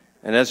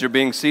And as you're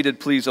being seated,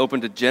 please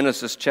open to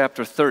Genesis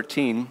chapter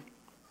 13.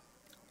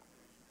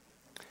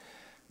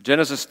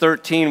 Genesis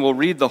 13, we'll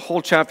read the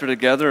whole chapter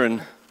together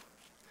and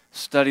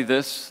study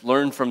this,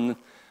 learn from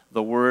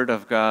the Word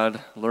of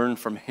God, learn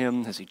from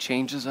Him as He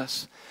changes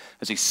us,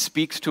 as He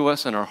speaks to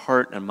us in our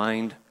heart and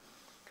mind,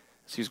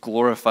 as He's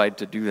glorified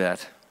to do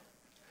that.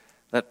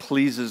 That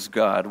pleases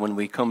God when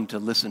we come to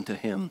listen to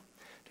Him,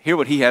 to hear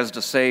what He has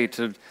to say,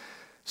 to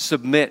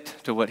submit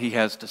to what He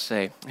has to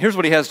say. Here's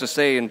what He has to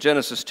say in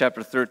Genesis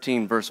chapter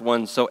 13, verse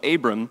 1. So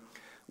Abram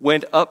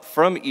went up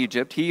from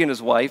Egypt, he and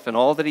his wife and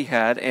all that he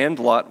had, and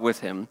Lot with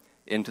him,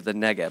 into the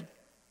Negeb.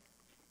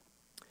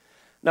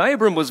 Now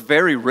Abram was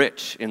very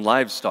rich in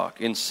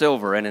livestock, in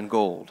silver and in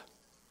gold.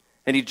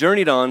 And he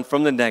journeyed on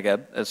from the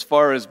Negeb as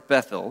far as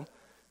Bethel,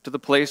 to the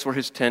place where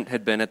his tent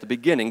had been at the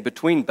beginning,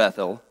 between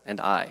Bethel and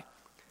Ai,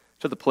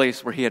 to the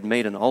place where he had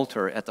made an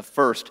altar at the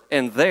first,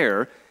 and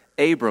there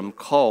Abram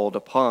called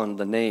upon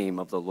the name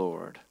of the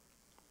Lord.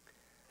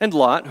 And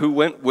Lot, who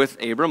went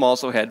with Abram,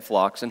 also had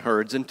flocks and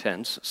herds and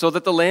tents, so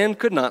that the land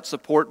could not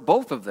support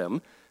both of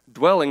them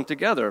dwelling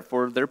together,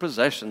 for their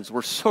possessions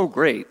were so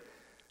great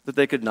that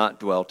they could not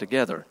dwell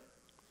together.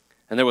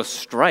 And there was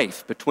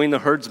strife between the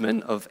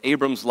herdsmen of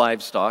Abram's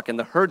livestock and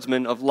the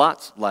herdsmen of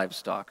Lot's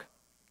livestock.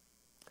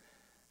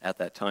 At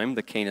that time,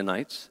 the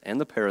Canaanites and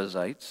the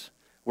Perizzites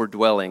were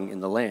dwelling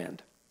in the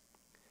land.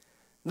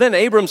 Then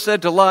Abram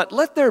said to Lot,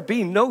 "Let there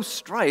be no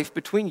strife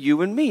between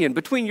you and me, and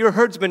between your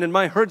herdsmen and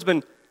my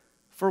herdsmen,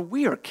 for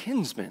we are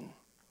kinsmen.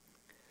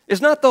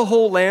 Is not the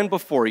whole land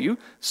before you?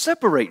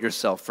 Separate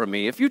yourself from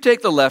me. If you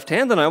take the left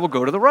hand, then I will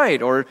go to the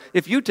right, or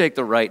if you take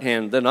the right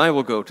hand, then I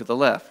will go to the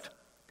left."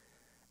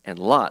 And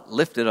Lot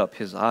lifted up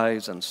his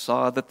eyes and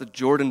saw that the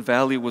Jordan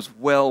Valley was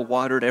well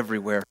watered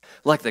everywhere,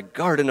 like the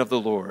garden of the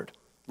Lord,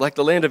 like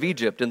the land of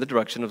Egypt in the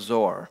direction of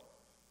Zoar.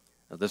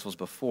 Now, this was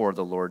before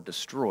the Lord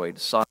destroyed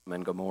Sodom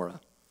and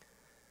Gomorrah.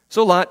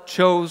 So Lot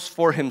chose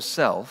for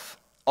himself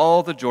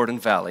all the Jordan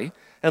Valley,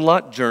 and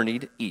Lot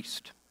journeyed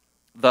east.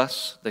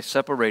 Thus they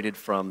separated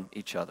from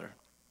each other.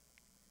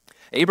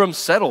 Abram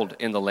settled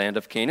in the land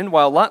of Canaan,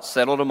 while Lot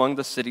settled among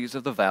the cities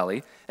of the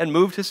valley and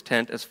moved his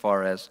tent as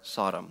far as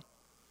Sodom.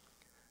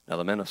 Now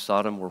the men of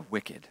Sodom were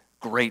wicked,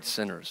 great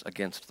sinners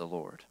against the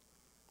Lord.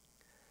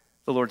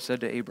 The Lord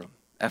said to Abram,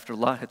 after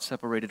Lot had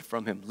separated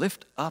from him,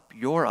 "Lift up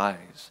your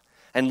eyes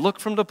and look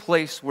from the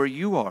place where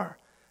you are,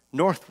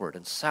 northward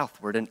and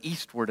southward and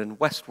eastward and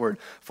westward,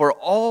 for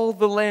all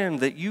the land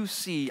that you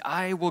see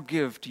I will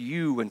give to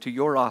you and to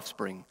your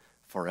offspring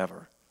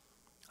forever.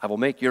 I will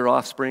make your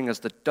offspring as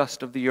the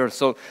dust of the earth,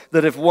 so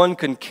that if one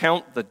can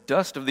count the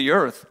dust of the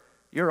earth,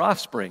 your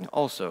offspring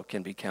also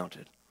can be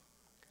counted.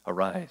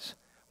 Arise,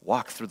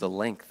 walk through the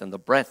length and the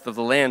breadth of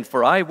the land,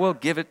 for I will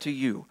give it to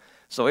you."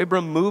 So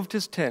Abram moved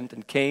his tent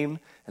and came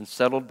and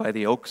settled by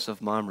the oaks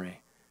of Mamre,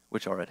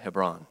 which are at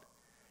Hebron.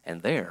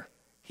 And there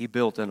he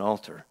built an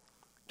altar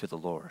to the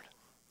Lord.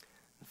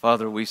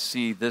 Father, we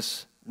see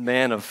this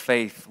man of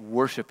faith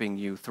worshiping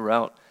you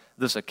throughout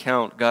this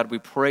account. God, we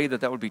pray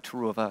that that would be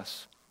true of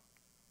us,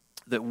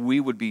 that we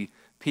would be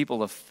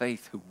people of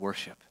faith who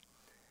worship.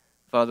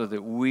 Father,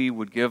 that we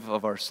would give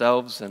of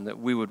ourselves and that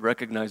we would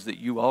recognize that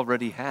you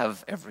already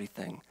have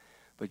everything,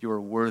 but you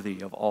are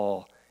worthy of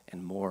all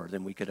and more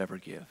than we could ever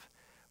give.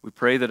 We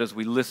pray that as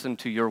we listen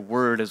to your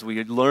word, as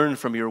we learn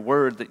from your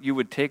word, that you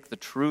would take the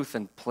truth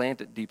and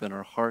plant it deep in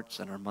our hearts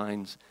and our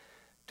minds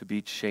to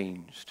be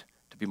changed,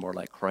 to be more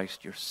like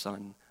Christ, your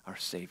Son, our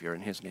Savior.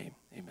 In his name,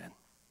 amen.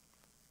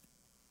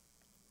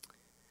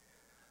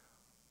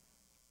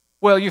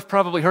 Well, you've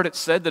probably heard it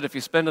said that if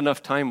you spend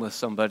enough time with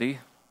somebody,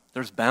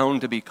 there's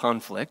bound to be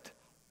conflict.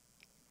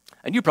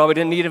 And you probably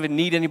didn't even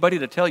need anybody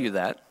to tell you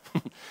that.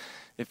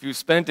 If you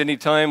spent any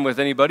time with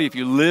anybody, if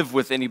you live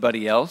with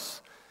anybody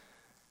else,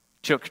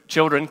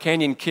 children,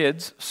 Canyon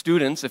kids,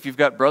 students, if you've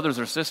got brothers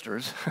or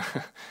sisters,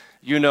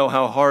 you know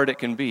how hard it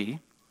can be.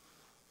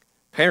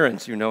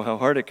 Parents, you know how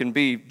hard it can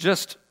be.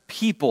 Just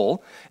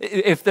people,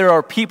 if there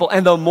are people,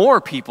 and the more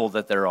people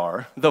that there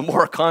are, the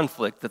more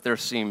conflict that there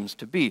seems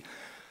to be.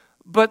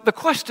 But the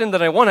question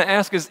that I want to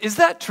ask is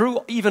that true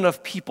even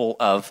of people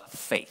of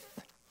faith?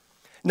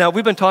 Now,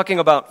 we've been talking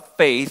about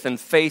faith, and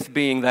faith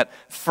being that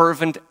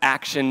fervent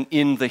action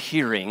in the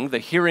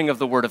hearing of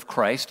the word of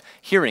Christ,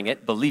 hearing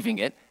it, believing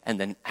it, and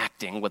then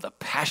acting with a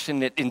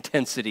passionate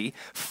intensity,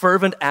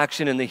 fervent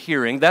action in the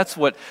hearing. That's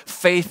what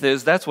faith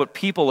is. That's what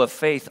people of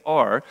faith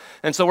are.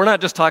 And so we're not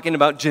just talking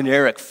about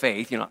generic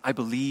faith. I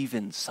believe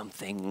in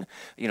something.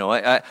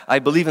 I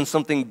believe in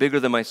something bigger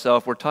than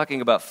myself. We're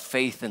talking about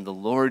faith in the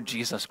Lord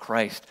Jesus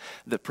Christ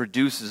that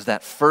produces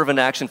that fervent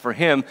action for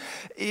him.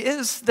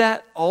 Is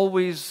that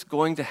always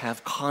going to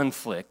have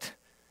conflict?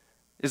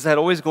 Is that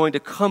always going to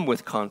come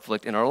with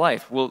conflict in our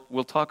life?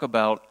 We'll talk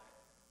about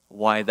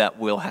why that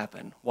will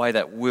happen, why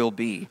that will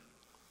be.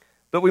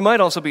 But we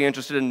might also be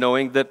interested in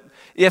knowing that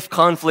if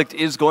conflict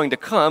is going to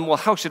come, well,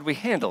 how should we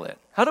handle it?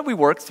 How do we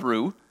work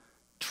through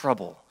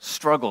trouble,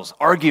 struggles,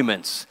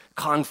 arguments,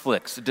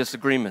 conflicts,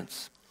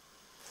 disagreements?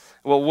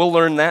 Well, we'll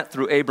learn that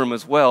through Abram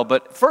as well.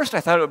 But first, I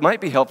thought it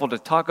might be helpful to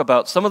talk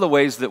about some of the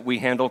ways that we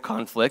handle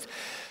conflict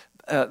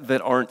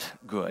that aren't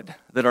good,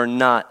 that are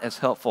not as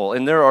helpful.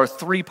 And there are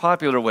three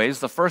popular ways.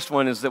 The first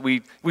one is that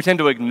we tend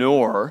to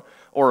ignore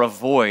or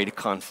avoid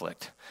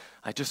conflict.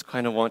 I just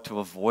kind of want to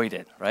avoid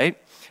it, right?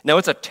 Now,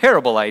 it's a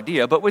terrible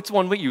idea, but it's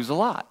one we use a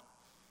lot.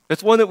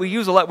 It's one that we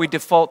use a lot. We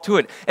default to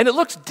it. And it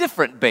looks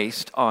different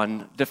based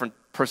on different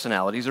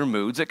personalities or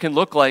moods. It can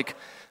look like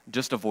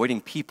just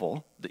avoiding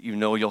people that you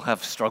know you'll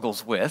have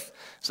struggles with,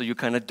 so you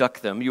kind of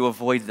duck them, you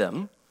avoid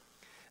them.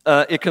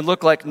 It can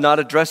look like not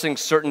addressing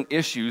certain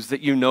issues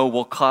that you know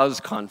will cause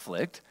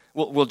conflict.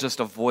 We'll just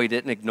avoid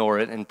it and ignore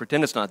it and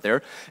pretend it's not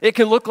there. It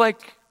can look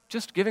like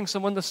just giving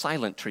someone the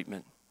silent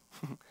treatment.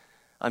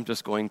 I'm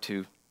just going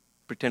to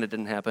pretend it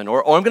didn't happen,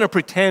 or I'm going to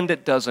pretend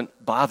it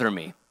doesn't bother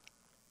me.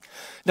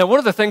 Now, one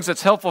of the things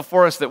that's helpful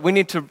for us that we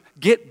need to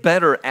get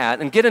better at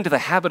and get into the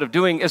habit of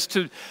doing is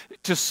to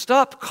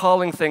stop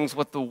calling things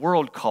what the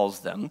world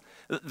calls them,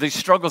 the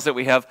struggles that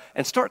we have,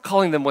 and start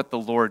calling them what the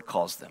Lord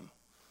calls them.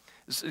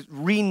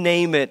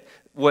 Rename it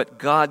what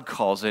God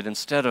calls it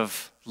instead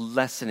of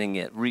lessening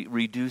it,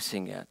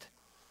 reducing it.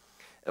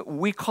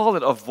 We call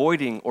it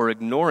avoiding or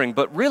ignoring,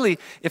 but really,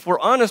 if we're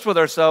honest with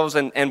ourselves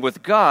and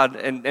with God,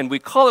 and we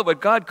call it what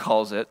God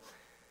calls it,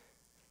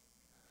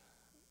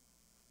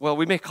 well,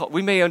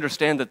 we may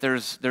understand that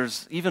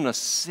there's even a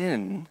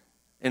sin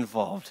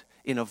involved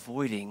in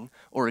avoiding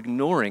or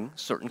ignoring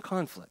certain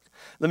conflict.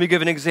 Let me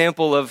give an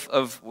example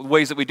of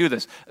ways that we do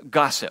this.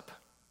 Gossip.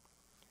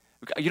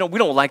 We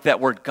don't like that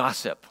word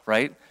gossip,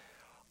 right?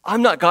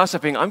 I'm not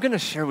gossiping. I'm going to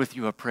share with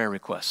you a prayer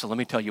request, so let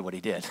me tell you what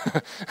he did.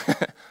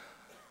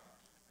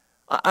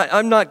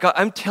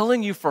 I'm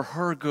telling you for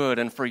her good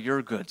and for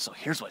your good, so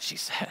here's what she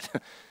said.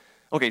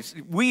 Okay, so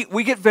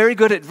we get very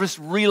good at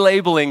just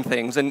relabeling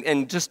things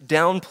and just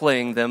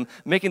downplaying them,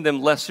 making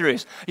them less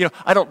serious.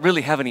 I don't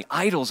really have any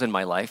idols in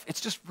my life.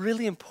 It's just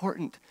really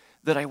important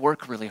that I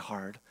work really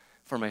hard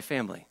for my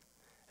family.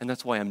 And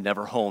that's why I'm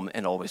never home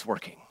and always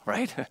working,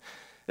 right?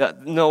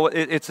 No,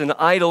 it's an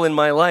idol in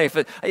my life.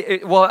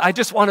 I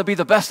just want to be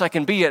the best I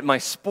can be at my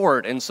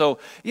sport, and so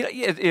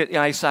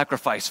I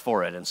sacrifice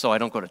for it, and so I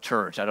don't go to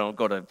church, I don't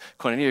go to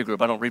Koinonia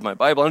group, I don't read my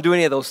Bible, I don't do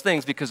any of those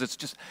things because it's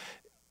just,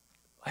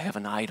 I have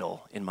an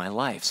idol in my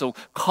life. So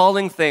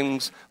calling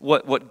things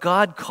what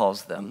God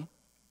calls them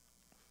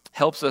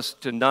helps us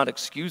to not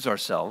excuse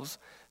ourselves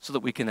so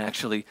that we can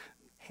actually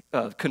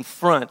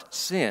confront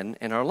sin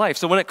in our life.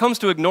 So when it comes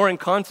to ignoring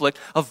conflict,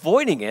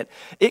 avoiding it,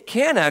 it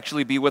can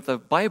actually be what the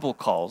Bible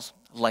calls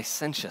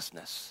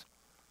licentiousness.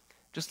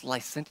 Just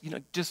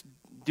just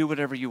do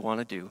whatever you want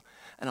to do,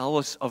 and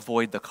I'll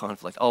avoid the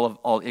conflict.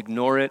 I'll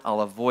ignore it,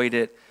 I'll avoid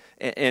it,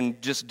 and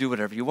just do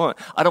whatever you want.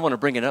 I don't want to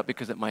bring it up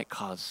because it might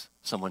cause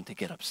someone to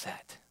get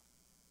upset,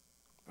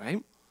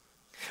 right?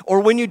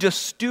 Or when you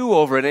just stew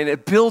over it and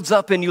it builds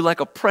up in you like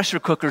a pressure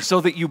cooker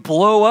so that you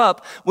blow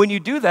up, when you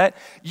do that,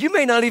 you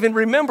may not even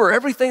remember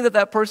everything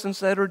that person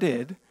said or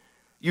did.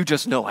 You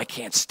just know, I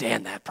can't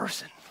stand that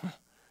person,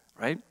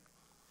 right?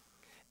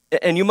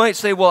 And you might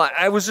say, well,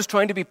 I was just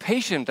trying to be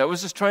patient. I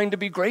was just trying to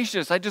be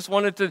gracious. I just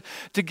wanted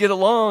to get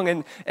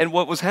along. And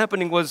what was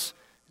happening was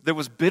there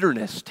was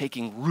bitterness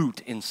taking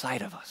root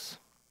inside of us.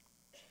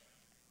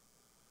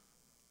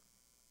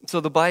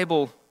 So the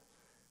Bible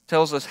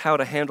tells us how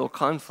to handle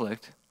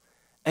conflict,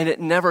 and it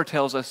never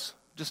tells us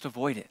just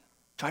avoid it.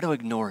 Try to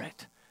ignore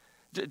it.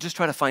 Just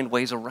try to find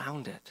ways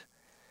around it.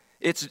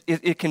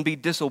 It can be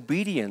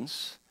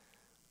disobedience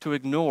to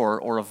ignore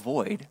or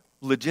avoid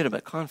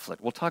legitimate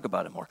conflict. We'll talk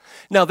about it more.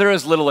 Now, there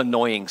is little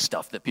annoying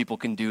stuff that people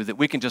can do that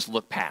we can just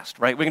look past,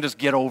 right? We can just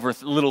get over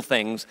little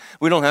things.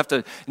 We don't have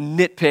to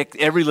nitpick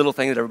every little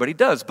thing that everybody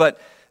does.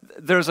 But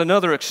there's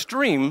another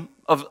extreme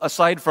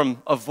aside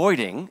from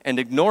avoiding and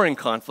ignoring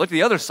conflict.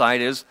 The other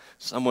side is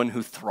someone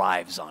who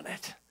thrives on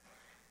it.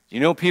 You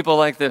know people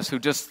like this who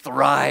just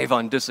thrive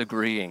on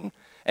disagreeing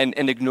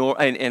and ignore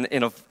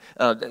and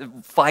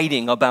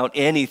fighting about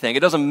anything.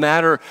 It doesn't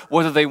matter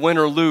whether they win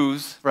or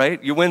lose,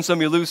 right? You win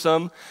some, you lose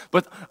some.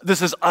 But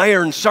this is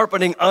iron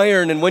sharpening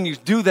iron, and when you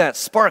do that,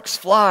 sparks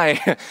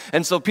fly.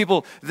 And so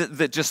people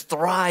that just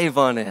thrive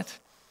on it.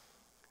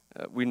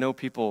 We know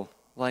people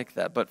like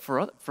that, but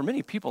for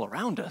many people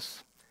around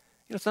us,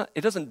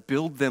 it doesn't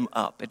build them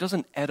up. It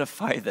doesn't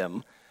edify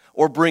them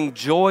or bring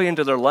joy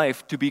into their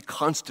life to be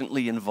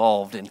constantly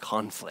involved in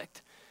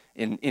conflict,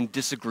 in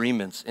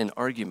disagreements, in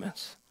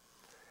arguments.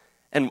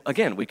 And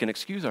again, we can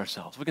excuse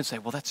ourselves. We can say,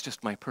 well, that's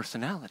just my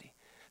personality.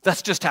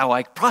 That's just how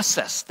I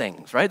process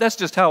things, right? That's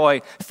just how I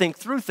think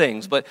through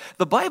things. But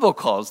the Bible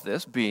calls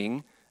this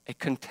being a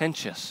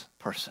contentious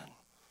person.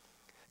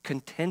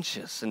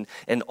 Contentious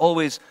and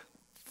always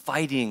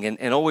fighting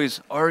and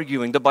always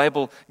arguing. The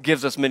Bible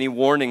gives us many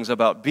warnings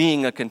about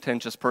being a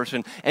contentious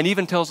person and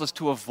even tells us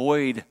to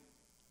avoid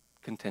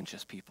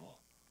contentious people.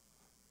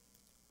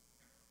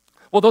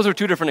 Well, those are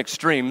two different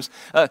extremes,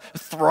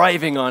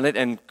 thriving on it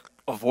and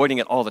avoiding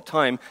it all the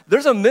time.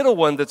 There's a middle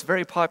one that's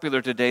very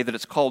popular today that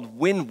it's called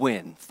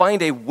win-win.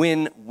 Find a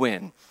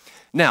win-win.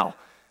 Now,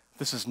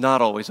 this is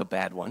not always a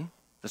bad one.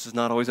 This is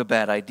not always a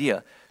bad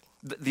idea.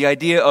 The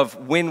idea of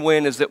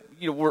win-win is that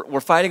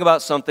we're fighting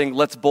about something,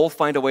 let's both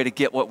find a way to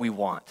get what we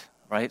want,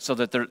 right? So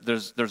that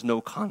there's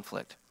no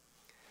conflict.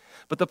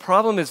 But the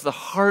problem is the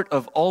heart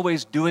of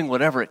always doing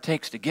whatever it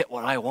takes to get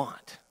what I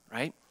want,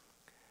 right?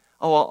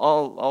 Oh,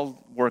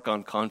 I'll work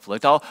on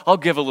conflict. I'll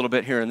give a little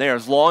bit here and there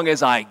as long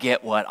as I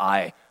get what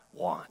I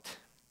want.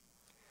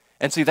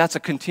 And see, that's a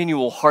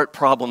continual heart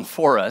problem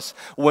for us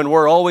when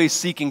we're always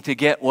seeking to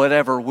get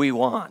whatever we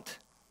want.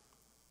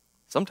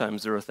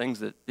 Sometimes there are things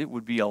that it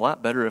would be a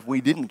lot better if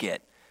we didn't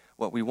get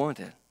what we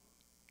wanted.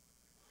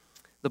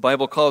 The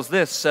Bible calls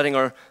this setting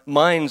our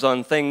minds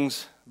on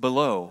things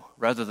below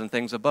rather than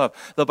things above.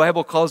 The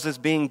Bible calls this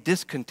being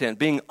discontent,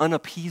 being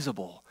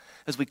unappeasable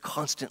as we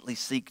constantly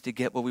seek to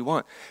get what we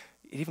want.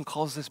 It even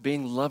calls this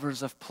being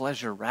lovers of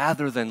pleasure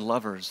rather than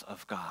lovers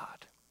of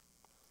God.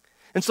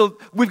 And so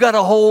we've got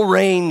a whole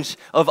range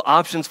of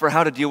options for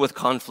how to deal with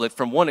conflict,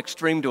 from one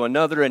extreme to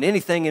another and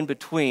anything in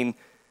between.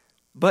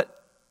 But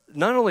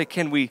not only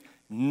can we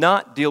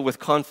not deal with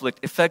conflict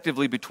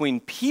effectively between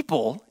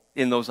people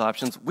in those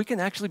options, we can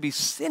actually be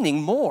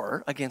sinning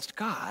more against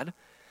God,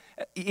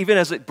 even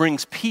as it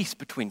brings peace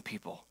between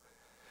people.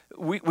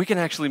 We can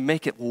actually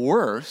make it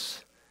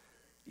worse,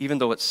 even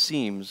though it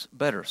seems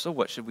better. So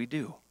what should we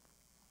do?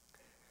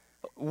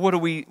 What do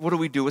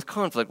we do with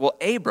conflict? Well,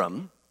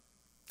 Abram,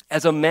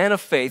 as a man of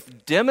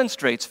faith,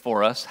 demonstrates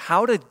for us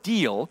how to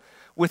deal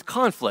with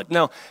conflict.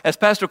 Now, as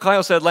Pastor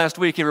Kyle said last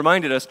week, he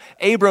reminded us,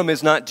 Abram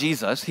is not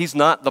Jesus. He's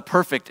not the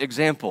perfect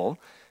example.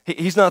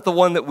 He's not the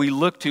one that we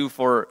look to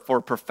for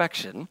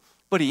perfection,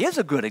 but he is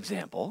a good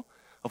example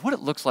of what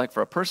it looks like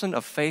for a person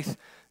of faith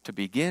to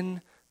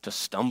begin, to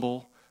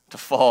stumble, to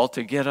fall,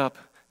 to get up,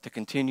 to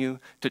continue,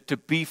 to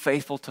be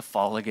faithful, to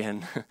fall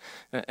again,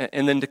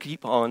 and then to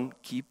keep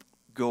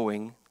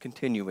going,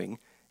 continuing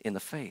in the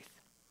faith.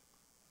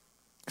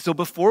 So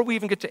before we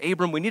even get to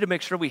Abram, we need to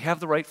make sure we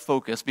have the right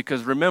focus,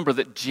 because remember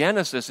that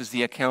Genesis is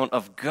the account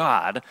of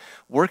God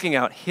working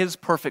out his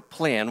perfect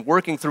plan,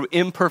 working through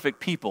imperfect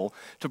people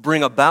to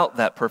bring about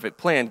that perfect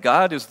plan.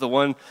 God is the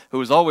one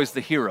who is always the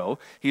hero.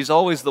 He's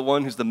always the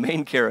one who's the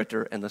main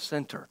character and the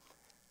center.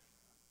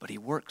 But he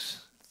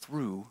works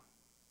through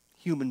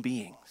human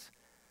beings,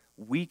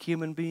 weak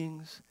human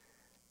beings,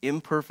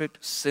 imperfect,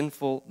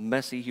 sinful,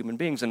 messy human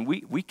beings. And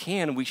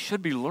we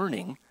should be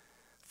learning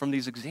from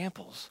these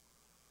examples,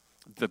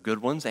 the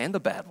good ones and the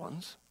bad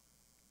ones,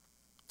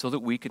 so that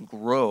we can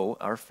grow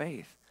our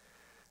faith.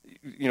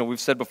 We've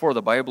said before,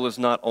 the Bible is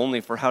not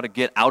only for how to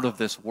get out of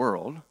this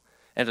world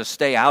and to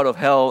stay out of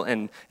hell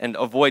and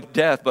avoid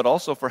death, but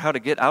also for how to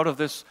get out of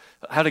this,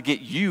 how to get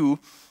you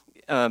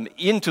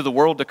into the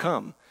world to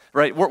come,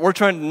 right? We're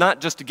trying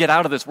not just to get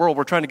out of this world,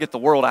 we're trying to get the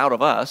world out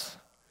of us.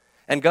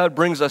 And God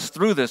brings us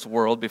through this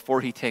world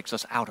before he takes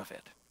us out of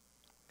it.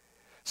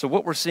 So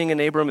what we're seeing in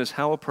Abram is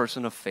how a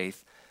person of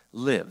faith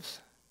lives.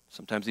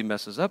 Sometimes he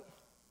messes up,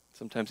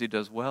 sometimes he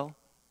does well.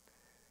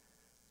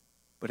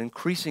 But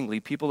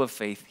increasingly, people of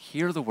faith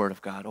hear the word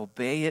of God,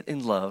 obey it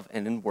in love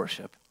and in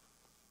worship,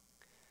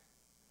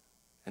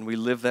 and we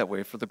live that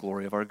way for the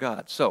glory of our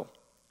God. So,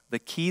 the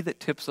key that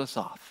tips us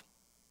off,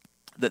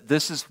 that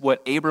this is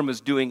what Abram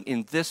is doing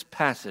in this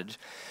passage,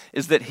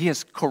 is that he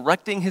is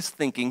correcting his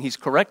thinking, he's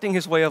correcting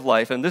his way of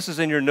life, and this is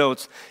in your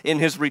notes, in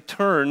his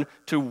return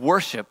to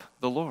worship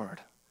the Lord,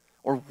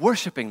 or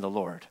worshiping the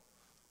Lord.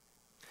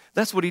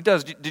 That's what he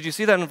does. Did you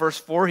see that in verse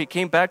 4? He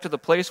came back to the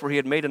place where he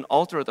had made an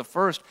altar at the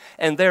first,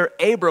 and there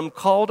Abram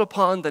called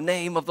upon the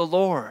name of the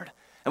Lord.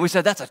 And we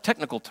said that's a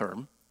technical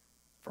term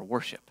for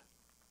worship.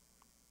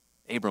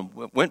 Abram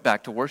went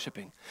back to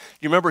worshiping.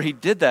 You remember he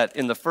did that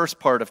in the first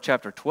part of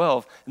chapter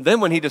 12. And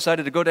then when he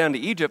decided to go down to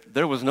Egypt,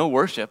 there was no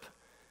worship.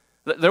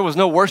 There was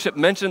no worship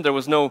mentioned. There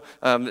was no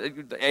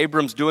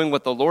Abram's doing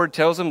what the Lord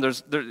tells him.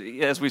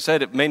 As we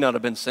said, it may not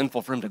have been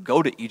sinful for him to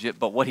go to Egypt,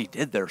 but what he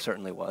did there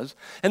certainly was.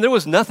 And there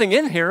was nothing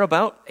in here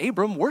about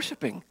Abram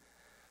worshiping.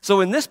 So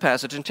in this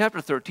passage, in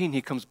chapter 13,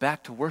 he comes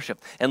back to worship.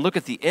 And look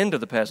at the end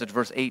of the passage,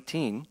 verse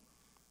 18.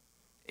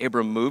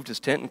 Abram moved his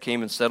tent and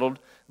came and settled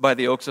by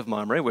the oaks of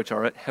Mamre, which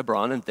are at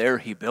Hebron, and there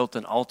he built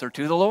an altar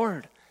to the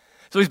Lord.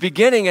 So he's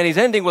beginning and he's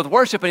ending with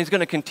worship, and he's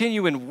going to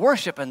continue in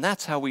worship, and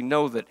that's how we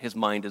know that his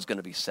mind is going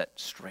to be set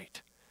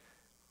straight.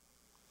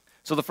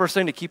 So the first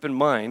thing to keep in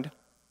mind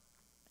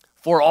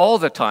for all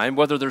the time,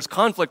 whether there's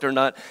conflict or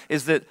not,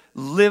 is that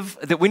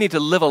we need to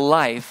live a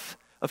life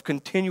of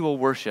continual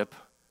worship,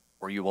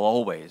 or you will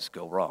always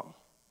go wrong.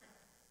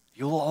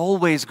 You will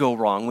always go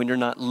wrong when you're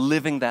not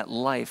living that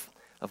life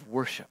of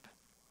worship.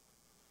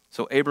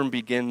 So Abram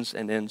begins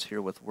and ends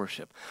here with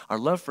worship. Our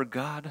love for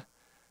God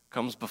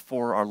comes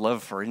before our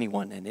love for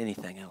anyone and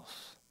anything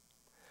else.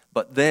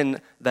 But then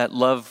that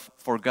love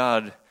for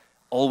God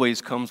always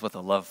comes with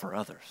a love for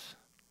others.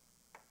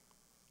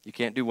 You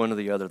can't do one or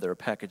the other. They're a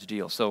package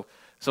deal. So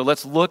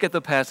let's look at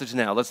the passage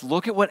now. Let's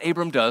look at what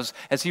Abram does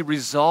as he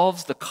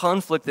resolves the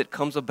conflict that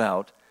comes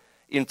about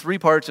in three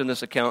parts in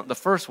this account. The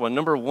first one,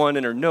 number one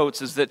in our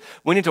notes, is that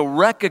we need to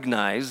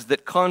recognize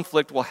that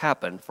conflict will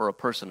happen for a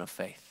person of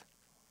faith.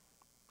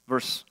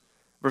 Verse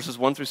verses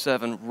 1 through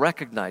 7,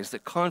 recognize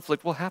that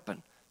conflict will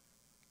happen.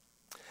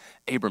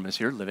 Abram is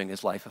here living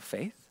his life of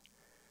faith.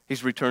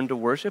 He's returned to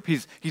worship.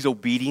 He's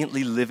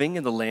obediently living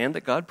in the land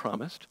that God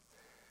promised.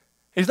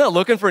 He's not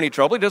looking for any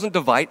trouble. He doesn't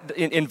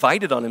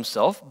invite it on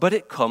himself, but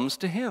it comes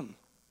to him.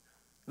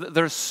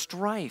 There's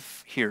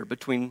strife here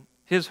between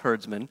his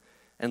herdsmen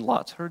and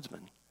Lot's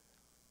herdsmen.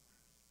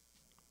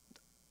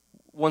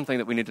 One thing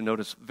that we need to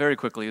notice very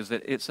quickly is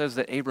that it says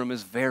that Abram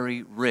is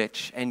very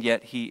rich, and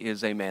yet he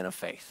is a man of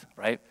faith,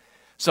 right?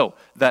 So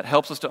that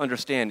helps us to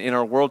understand in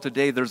our world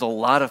today, there's a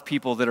lot of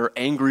people that are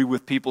angry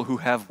with people who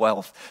have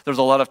wealth. There's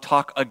a lot of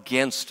talk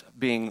against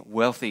being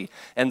wealthy,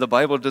 and the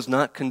Bible does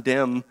not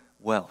condemn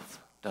wealth,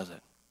 does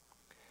it?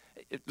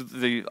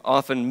 The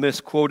often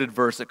misquoted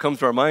verse that comes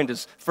to our mind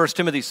is 1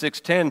 Timothy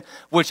 6:10,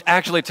 which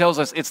actually tells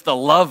us it's the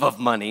love of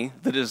money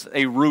that is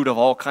a root of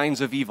all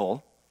kinds of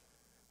evil,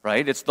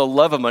 right? It's the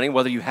love of money,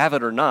 whether you have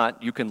it or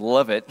not, you can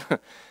love it,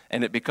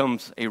 and it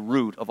becomes a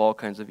root of all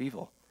kinds of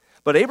evil.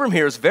 But Abram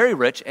here is very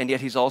rich, and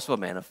yet he's also a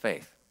man of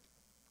faith.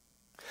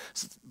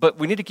 But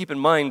we need to keep in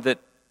mind that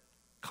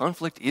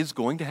conflict is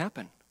going to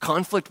happen.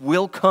 Conflict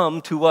will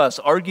come to us,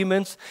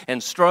 arguments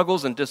and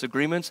struggles and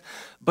disagreements.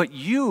 But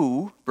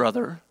you,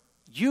 brother,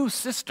 you,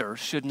 sister,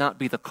 should not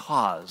be the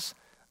cause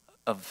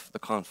of the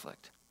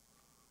conflict.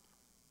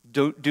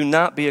 Do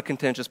not be a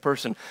contentious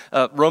person.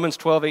 Romans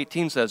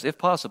 12:18 says, if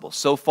possible,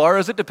 so far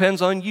as it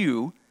depends on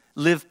you,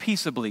 live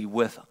peaceably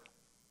with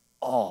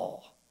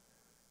all,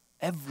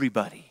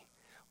 everybody.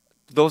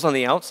 Those on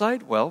the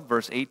outside, well,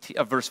 verse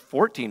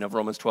 14 of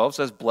Romans 12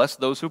 says, bless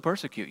those who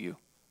persecute you.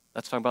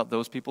 That's talking about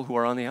those people who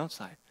are on the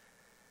outside.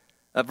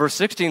 Verse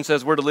 16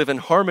 says we're to live in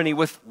harmony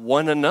with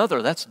one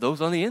another. That's those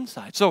on the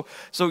inside. So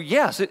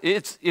yes,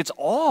 it's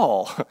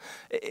all.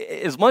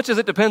 As much as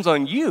it depends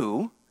on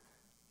you,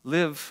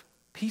 live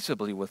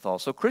peaceably with all.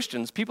 So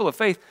Christians, people of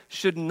faith,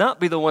 should not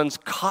be the ones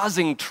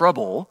causing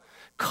trouble,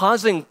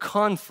 causing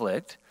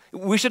conflict.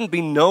 We shouldn't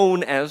be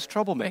known as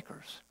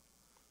troublemakers.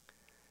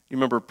 You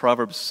remember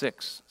Proverbs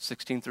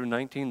 6:16 through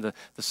 19, the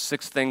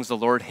 6 things the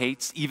Lord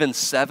hates, even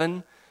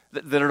 7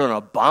 that are an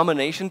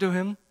abomination to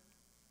him?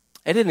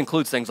 And it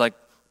includes things like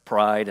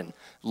pride and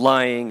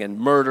lying and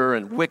murder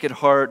and wicked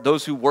heart,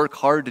 those who work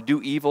hard to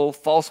do evil,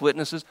 false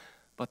witnesses.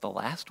 But the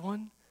last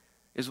one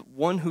is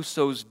one who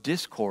sows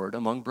discord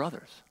among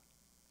brothers.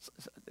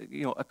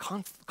 You know, a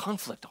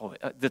conflict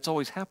that's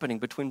always happening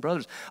between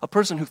brothers. A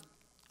person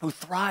who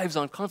thrives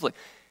on conflict.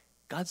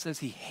 God says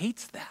he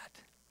hates that.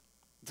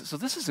 So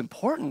this is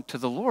important to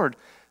the Lord,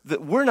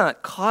 that we're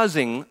not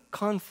causing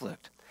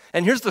conflict.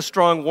 And here's the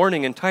strong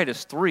warning in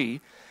Titus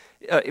 3.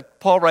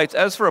 Paul writes,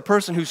 as for a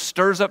person who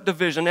stirs up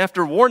division,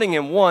 after warning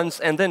him once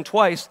and then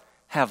twice,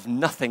 have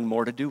nothing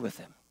more to do with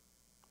him.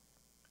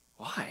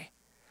 Why?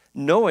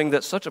 Knowing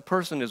that such a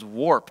person is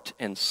warped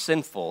and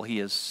sinful, he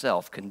is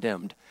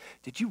self-condemned.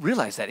 Did you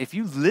realize that? If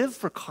you live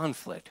for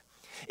conflict,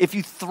 if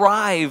you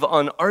thrive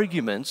on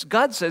arguments,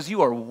 God says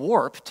you are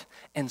warped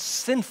and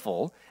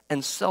sinful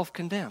and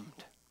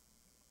self-condemned.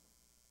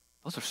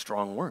 Those are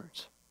strong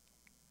words.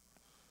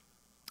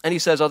 And he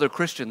says other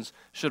Christians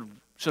should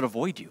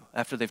avoid you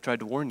after they've tried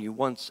to warn you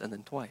once and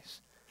then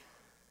twice.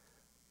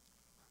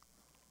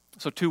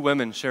 So 2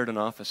 women shared an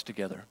office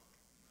together.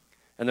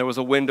 And there was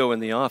a window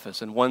in the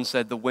office, and one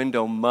said, the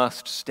window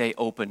must stay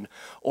open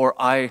or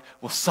I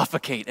will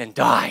suffocate and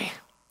die.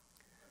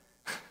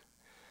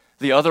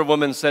 The other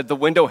woman said, the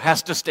window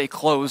has to stay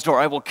closed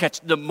or I will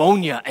catch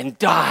pneumonia and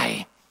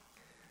die.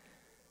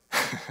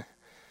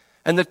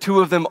 And the 2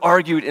 of them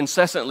argued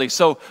incessantly.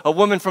 So a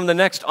woman from the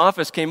next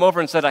office came over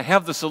and said, I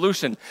have the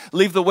solution.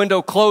 Leave the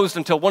window closed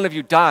until one of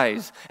you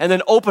dies, and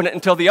then open it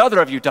until the other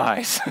of you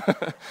dies.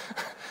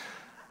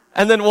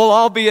 And then we'll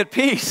all be at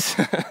peace.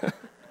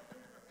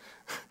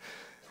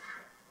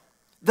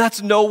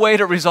 That's no way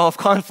to resolve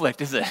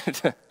conflict, is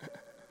it?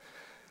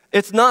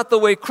 It's not the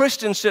way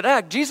Christians should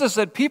act. Jesus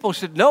said people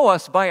should know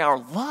us by our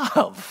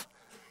love.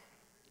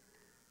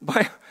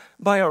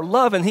 By our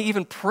love, and he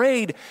even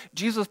prayed,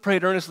 Jesus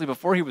prayed earnestly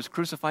before he was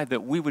crucified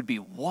that we would be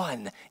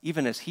one,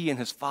 even as he and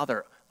his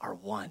Father are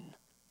one.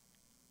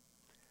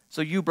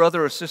 So you,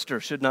 brother or sister,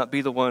 should not be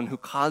the one who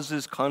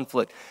causes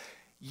conflict.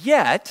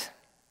 Yet,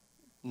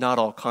 not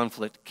all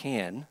conflict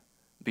can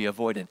be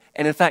avoided.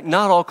 And in fact,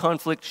 not all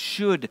conflict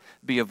should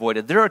be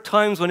avoided. There are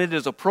times when it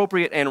is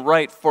appropriate and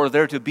right for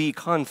there to be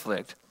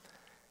conflict.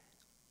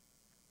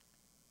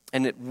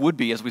 And it would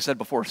be, as we said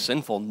before,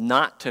 sinful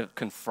not to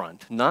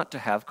confront, not to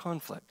have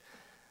conflict.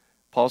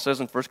 Paul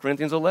says in 1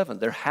 Corinthians 11,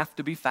 there have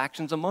to be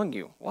factions among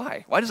you.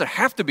 Why? Why does there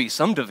have to be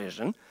some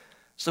division?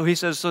 So he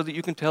says, so that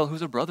you can tell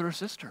who's a brother or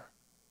sister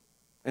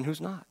and who's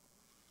not.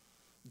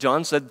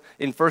 John said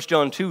in 1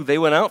 John 2, they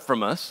went out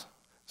from us,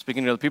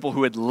 speaking to the people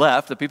who had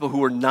left, the people who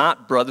were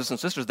not brothers and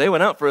sisters. They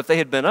went out, for if they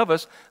had been of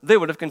us, they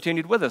would have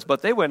continued with us.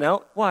 But they went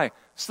out, why?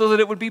 So that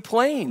it would be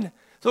plain.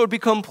 So it would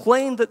become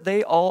plain that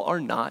they all are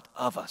not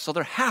of us. So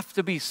there have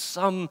to be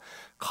some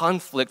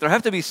conflict. There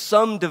have to be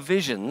some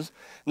divisions,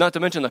 not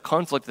to mention the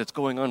conflict that's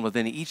going on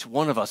within each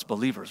one of us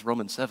believers.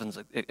 Romans 7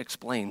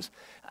 explains,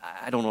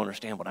 I don't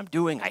understand what I'm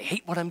doing. I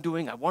hate what I'm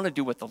doing. I want to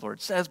do what the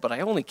Lord says, but I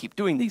only keep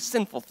doing these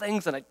sinful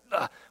things, and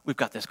we've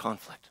got this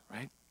conflict,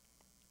 right?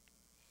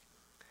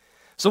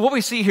 So what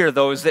we see here,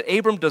 though, is that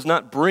Abram does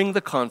not bring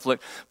the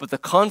conflict, but the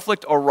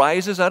conflict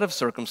arises out of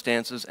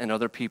circumstances and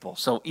other people.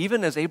 So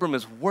even as Abram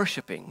is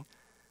worshiping,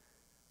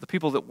 the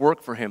people that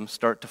work for him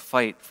start to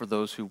fight for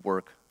those who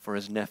work for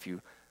his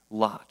nephew,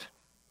 Lot.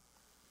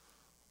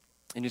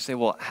 And you say,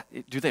 well,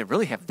 do they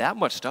really have that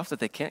much stuff that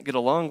they can't get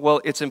along? Well,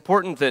 it's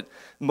important that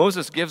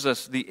Moses gives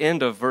us the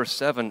end of verse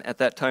 7. At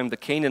that time, the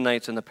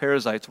Canaanites and the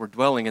Perizzites were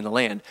dwelling in the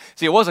land.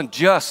 See, it wasn't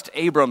just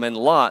Abram and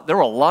Lot. There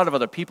were a lot of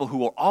other people who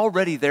were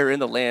already there in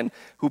the land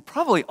who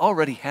probably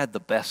already had the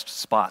best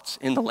spots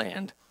in the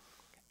land.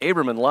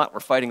 Abram and Lot were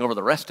fighting over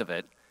the rest of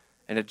it,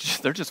 and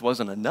there just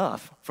wasn't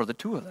enough for the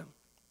two of them.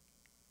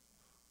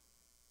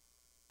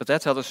 But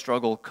that's how the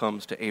struggle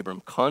comes to Abram.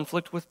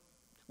 Conflict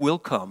will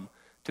come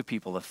to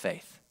people of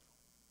faith.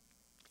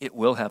 It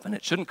will happen.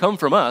 It shouldn't come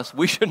from us.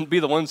 We shouldn't be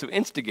the ones who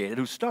instigate it,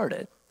 who start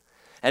it.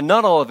 And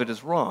not all of it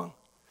is wrong.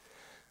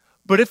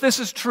 But if this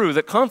is true,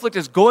 that conflict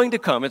is going to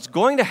come, it's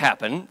going to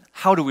happen,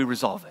 how do we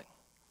resolve it?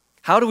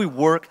 How do we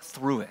work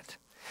through it?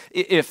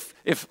 If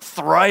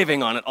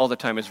thriving on it all the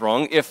time is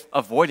wrong, if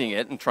avoiding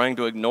it and trying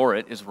to ignore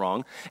it is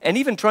wrong, and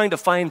even trying to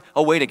find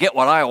a way to get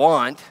what I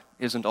want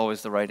isn't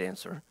always the right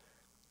answer,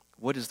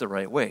 what is the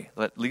right way?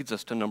 That leads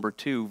us to number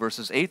 2,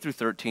 verses 8 through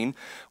 13,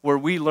 where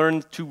we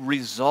learn to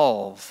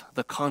resolve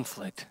the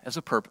conflict as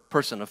a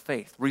person of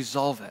faith.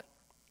 Resolve it.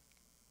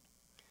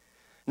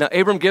 Now,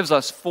 Abram gives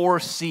us 4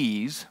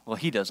 C's. Well,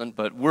 he doesn't,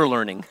 but we're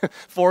learning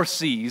 4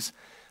 C's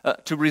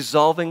to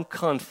resolving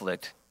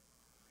conflict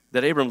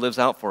that Abram lives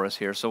out for us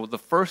here. So the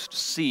first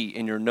C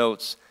in your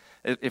notes,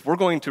 if we're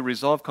going to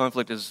resolve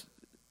conflict, is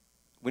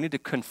we need to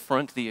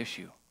confront the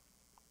issue.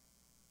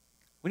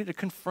 We need to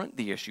confront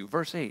the issue.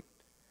 Verse 8.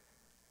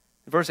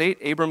 In verse 8,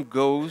 Abram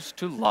goes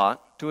to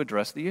Lot to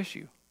address the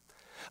issue.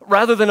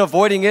 Rather than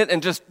avoiding it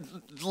and just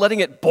letting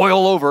it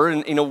boil over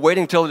and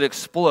waiting till it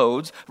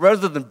explodes,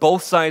 rather than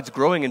both sides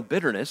growing in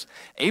bitterness,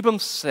 Abram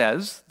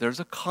says, there's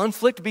a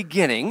conflict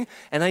beginning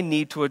and I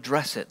need to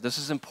address it. This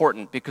is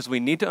important because we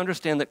need to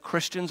understand that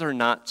Christians are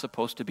not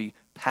supposed to be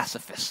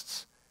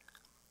pacifists.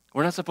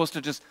 We're not supposed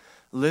to just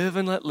live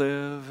and let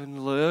live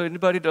and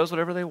anybody does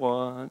whatever they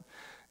want.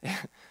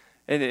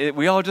 And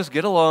we all just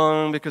get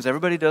along because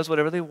everybody does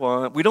whatever they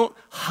want. We don't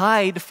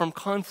hide from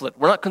conflict.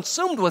 We're not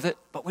consumed with it,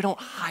 but we don't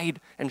hide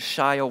and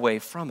shy away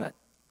from it.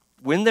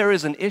 When there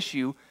is an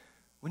issue,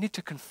 we need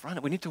to confront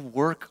it. We need to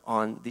work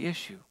on the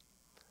issue.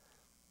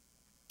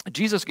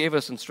 Jesus gave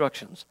us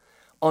instructions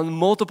on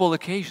multiple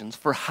occasions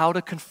for how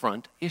to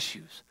confront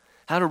issues,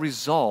 how to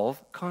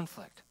resolve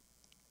conflict.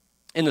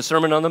 In the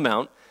Sermon on the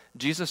Mount,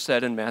 Jesus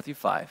said in Matthew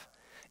 5,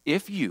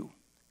 if you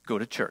go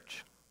to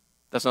church,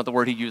 that's not the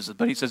word he uses,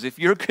 but he says, if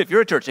you're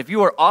a church, if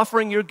you are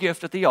offering your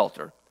gift at the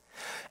altar,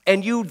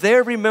 and you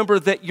there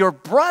remember that your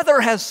brother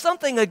has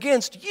something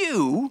against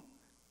you,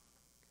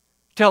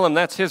 tell him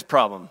that's his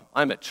problem.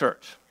 I'm at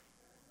church.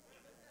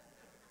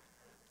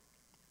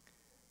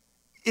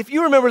 If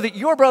you remember that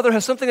your brother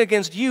has something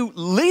against you,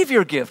 leave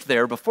your gift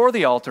there before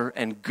the altar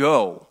and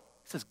go.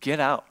 He says, get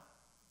out.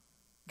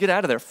 Get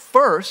out of there.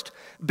 First,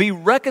 be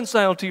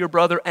reconciled to your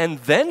brother and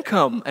then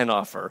come and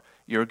offer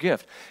your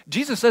gift.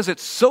 Jesus says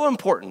it's so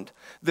important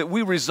that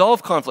we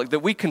resolve conflict, that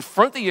we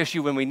confront the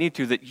issue when we need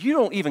to, that you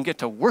don't even get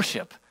to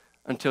worship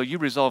until you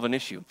resolve an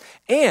issue.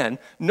 And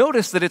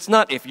notice that it's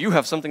not if you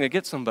have something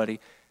against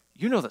somebody,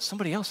 you know that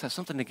somebody else has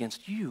something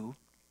against you.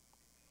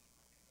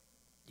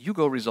 You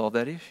go resolve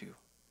that issue.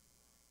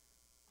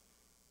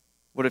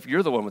 What if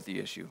you're the one with the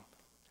issue?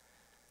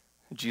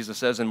 Jesus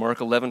says in Mark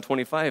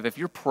 11:25, if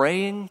you're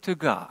praying to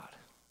God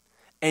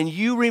and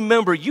you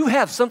remember you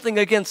have something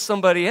against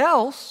somebody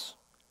else,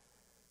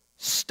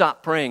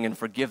 stop praying and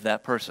forgive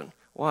that person.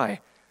 Why?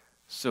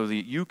 So that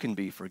you can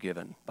be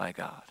forgiven by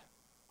God.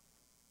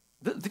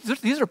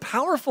 These are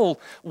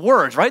powerful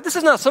words, right? This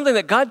is not something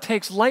that God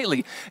takes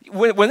lightly.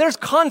 When there's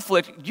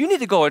conflict, you need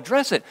to go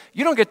address it.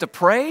 You don't get to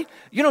pray.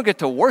 You don't get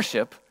to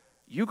worship.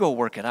 You go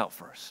work it out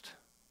first.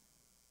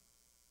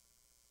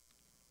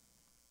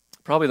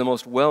 Probably the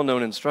most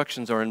well-known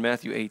instructions are in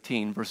Matthew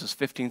 18, verses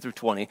 15 through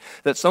 20,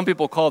 that some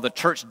people call the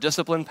church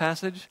discipline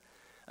passage,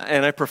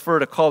 and I prefer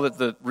to call it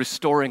the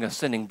restoring a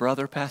sinning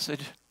brother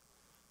passage.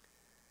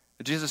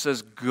 Jesus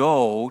says,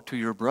 go to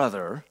your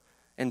brother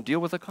and deal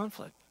with the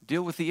conflict.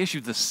 Deal with the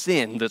issue, the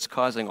sin that's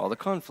causing all the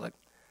conflict.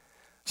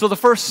 So the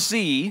first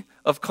C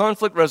of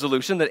conflict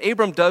resolution that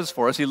Abram does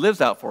for us, he lives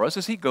out for us,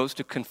 is he goes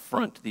to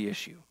confront the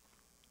issue,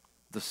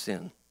 the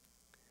sin.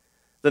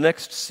 The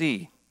next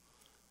C,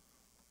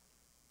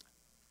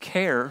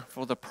 care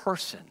for the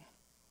person.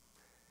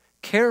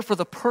 Care for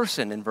the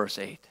person in verse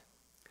 8.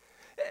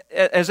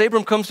 As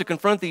Abram comes to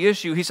confront the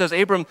issue, he says,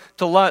 Abram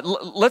to Lot,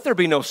 let there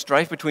be no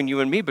strife between you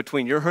and me,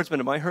 between your herdsman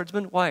and my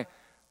herdsman. Why?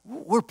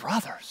 We're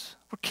brothers.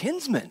 We're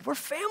kinsmen. We're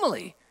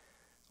family.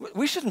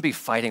 We shouldn't be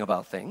fighting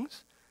about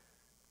things.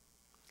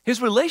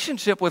 His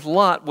relationship with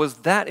Lot was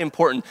that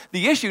important.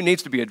 The issue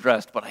needs to be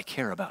addressed, but I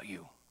care about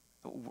you.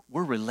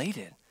 We're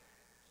related.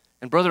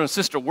 And brother and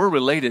sister, we're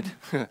related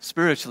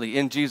spiritually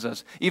in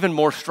Jesus, even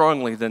more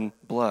strongly than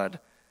blood.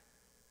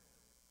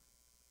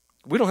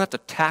 We don't have to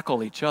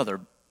tackle each other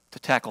to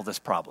tackle this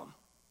problem,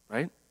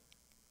 right?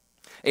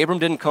 Abram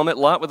didn't come at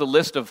Lot with a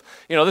list of,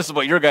 this is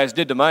what your guys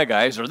did to my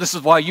guys, or this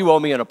is why you owe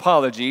me an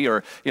apology,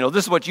 or,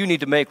 this is what you need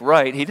to make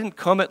right. He didn't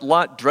come at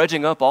Lot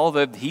dredging up all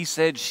the he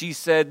said, she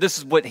said, this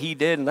is what he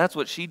did, and that's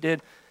what she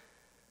did.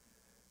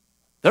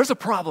 There's a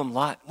problem,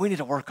 Lot. We need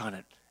to work on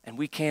it. And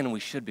we can and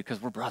we should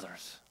because we're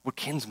brothers. We're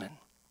kinsmen.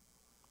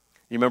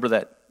 You remember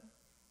that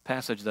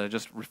passage that I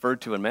just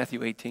referred to in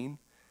Matthew 18?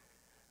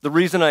 The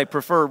reason I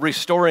prefer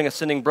restoring a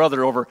sinning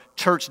brother over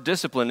church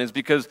discipline is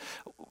because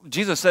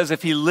Jesus says,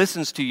 if he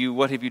listens to you,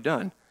 what have you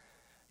done?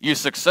 You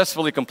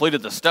successfully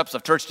completed the steps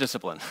of church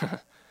discipline.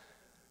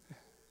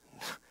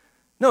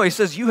 No, he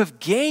says, you have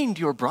gained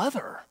your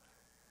brother.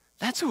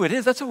 That's who it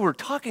is. That's who we're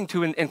talking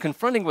to and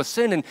confronting with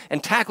sin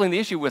and tackling the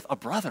issue with a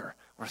brother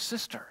or a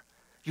sister.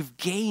 You've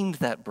gained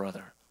that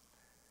brother.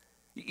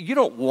 You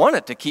don't want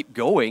it to keep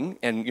going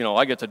and,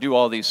 I get to do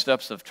all these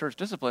steps of church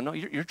discipline. No,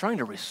 you're trying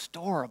to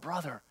restore a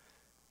brother.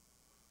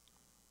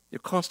 You're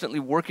constantly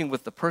working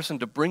with the person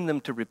to bring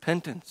them to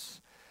repentance.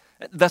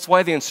 That's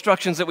why the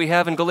instructions that we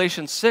have in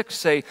Galatians 6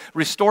 say,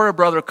 restore a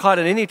brother caught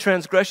in any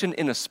transgression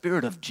in a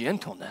spirit of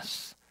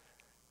gentleness.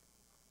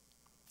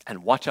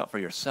 And watch out for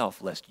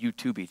yourself, lest you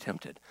too be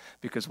tempted.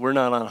 Because we're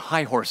not on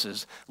high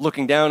horses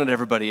looking down at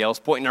everybody else,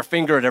 pointing our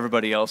finger at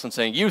everybody else and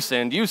saying, you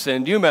sinned,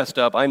 you messed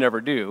up, I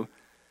never do.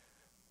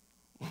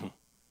 That's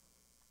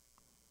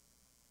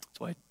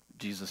why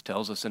Jesus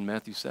tells us in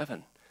Matthew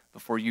 7,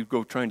 before you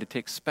go trying to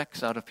take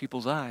specks out of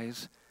people's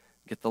eyes,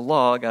 get the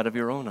log out of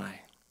your own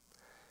eye.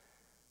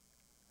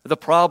 The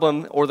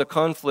problem or the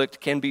conflict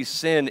can be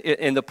sin,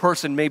 and the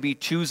person may be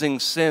choosing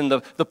sin.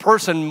 The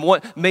person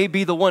may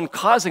be the one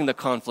causing the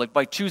conflict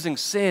by choosing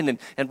sin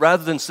and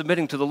rather than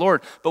submitting to the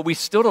Lord. But we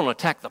still don't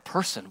attack the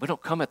person. We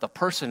don't come at the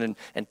person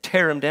and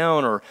tear him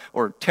down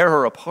or tear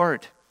her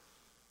apart.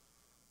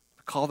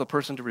 We call the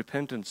person to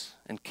repentance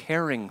and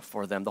caring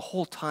for them the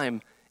whole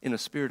time in a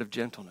spirit of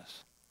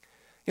gentleness.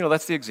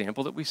 That's the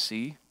example that we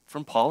see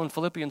from Paul in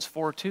Philippians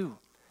 4:2.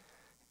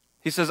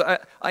 He says,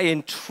 I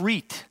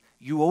entreat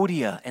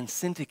Euodia and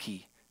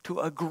Syntyche to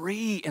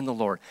agree in the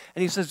Lord.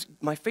 And he says,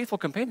 my faithful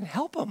companion,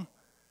 help him.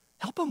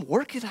 Help him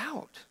work it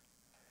out.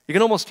 You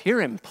can almost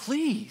hear him,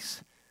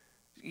 please,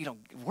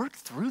 work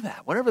through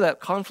that, whatever that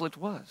conflict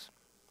was.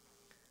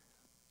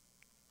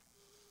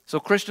 So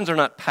Christians are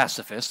not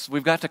pacifists.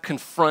 We've got to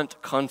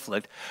confront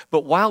conflict.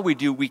 But while we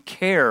do, we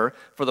care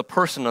for the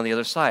person on the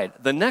other side.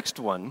 The next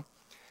one,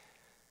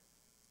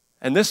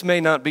 and this may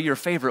not be your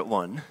favorite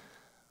one,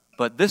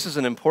 but this is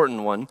an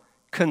important one,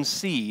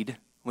 concede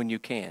when you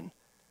can.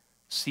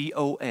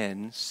 C-O-N-C-E-D-E.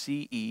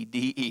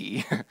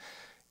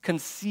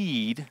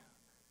 Concede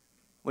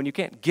when you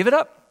can. Give it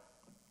up.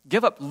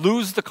 Give up.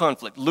 Lose the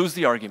conflict. Lose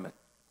the argument.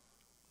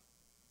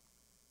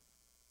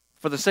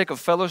 For the sake of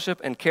fellowship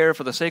and care,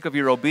 for the sake of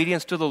your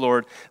obedience to the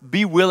Lord,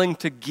 be willing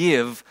to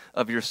give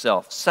of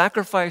yourself.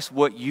 Sacrifice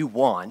what you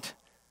want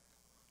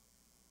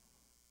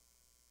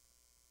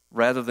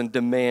rather than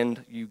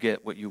demand you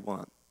get what you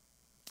want.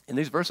 In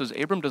these verses,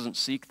 Abram doesn't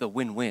seek the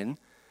win-win.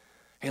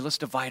 Hey, let's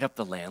divide up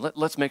the land.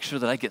 Let's make sure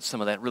that I get some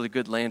of that really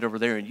good land over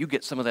there and you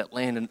get some of that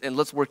land and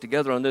let's work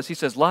together on this. He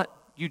says, Lot,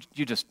 you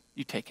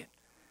take it.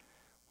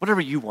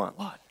 Whatever you want,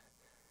 Lot.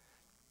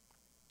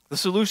 The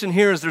solution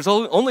here is there's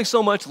only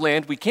so much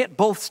land. We can't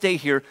both stay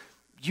here.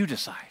 You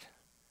decide.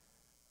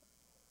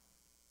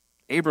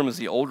 Abram is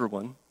the older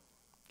one.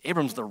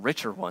 Abram's the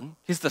richer one.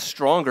 He's the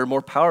stronger,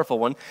 more powerful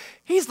one.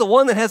 He's the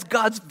one that has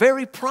God's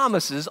very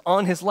promises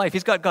on his life.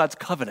 He's got God's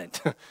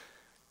covenant.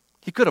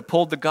 He could have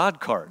pulled the God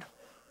card.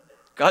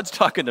 God's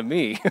talking to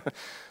me.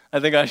 I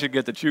think I should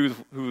get to choose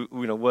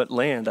what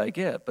land I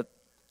get. But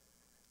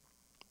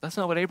that's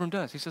not what Abram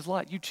does. He says,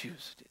 Lot, you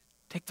choose.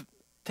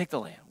 Take the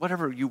land,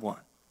 whatever you want.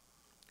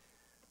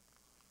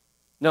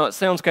 Now, it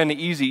sounds kind of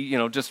easy,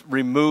 just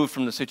removed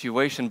from the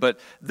situation, but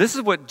this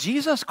is what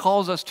Jesus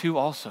calls us to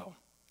also.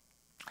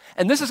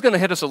 And this is going to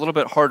hit us a little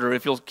bit harder.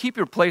 If you'll keep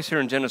your place here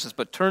in Genesis,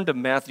 but turn to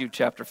Matthew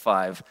chapter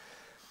 5,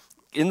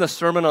 in the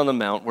Sermon on the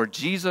Mount, where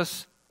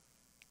Jesus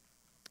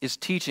is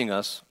teaching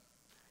us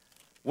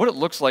what it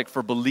looks like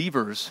for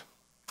believers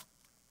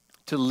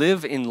to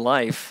live in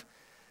life,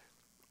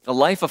 a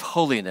life of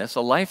holiness,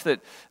 a life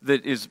that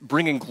is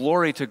bringing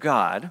glory to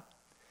God.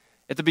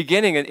 At the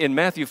beginning in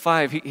Matthew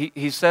 5,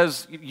 he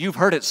says, you've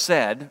heard it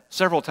said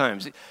several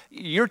times.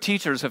 Your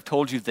teachers have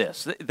told you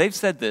this. They've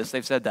said this,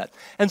 they've said that.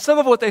 And some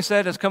of what they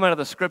said has come out of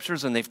the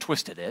scriptures and they've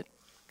twisted it.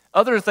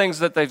 Other things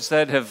that they've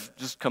said have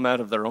just come out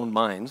of their own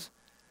minds.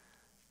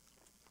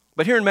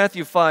 But here in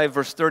Matthew 5,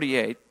 verse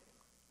 38,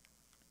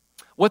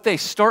 what they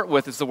start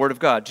with is the word of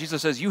God.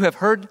 Jesus says, you have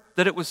heard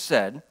that it was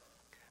said,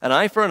 an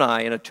eye for an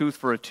eye and a tooth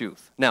for a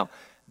tooth. Now,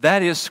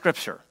 that is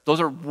Scripture. Those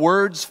are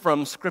words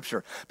from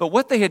Scripture. But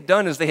what they had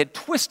done is they had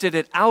twisted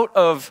it out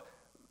of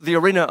the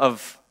arena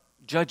of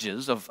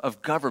judges,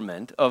 of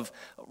government, of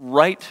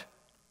right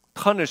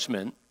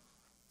punishment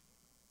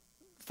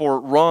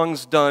for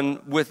wrongs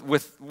done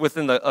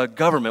within the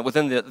government,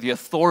 within the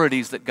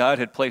authorities that God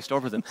had placed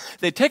over them.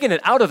 They'd taken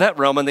it out of that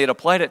realm and they'd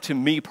applied it to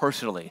me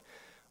personally.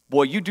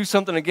 Boy, you do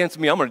something against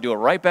me, I'm going to do it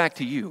right back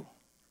to you.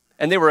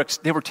 And they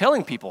were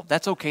telling people,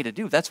 that's okay to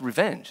do. That's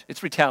revenge.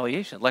 It's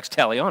retaliation. Lex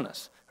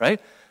talionis, right?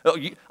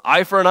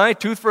 Eye for an eye,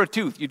 tooth for a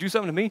tooth. You do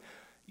something to me,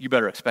 you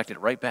better expect it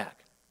right back.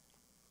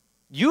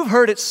 You've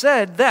heard it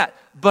said that,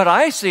 but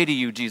I say to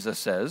you, Jesus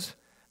says,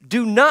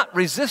 do not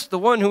resist the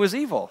one who is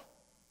evil.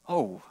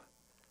 Oh,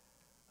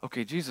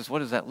 okay, Jesus, what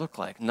does that look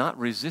like? Not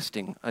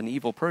resisting an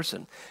evil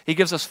person. He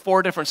gives us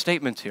 4 different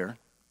statements here.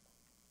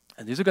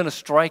 And these are going to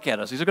strike at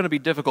us. These are going to be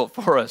difficult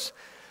for us.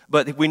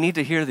 But we need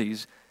to hear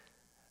these.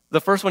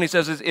 The first one he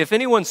says is, if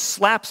anyone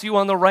slaps you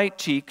on the right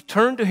cheek,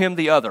 turn to him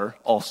the other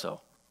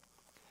also.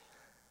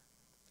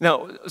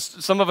 Now,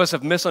 some of us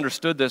have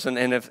misunderstood this and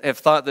have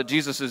thought that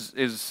Jesus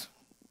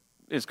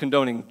is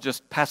condoning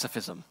just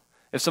pacifism.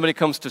 If somebody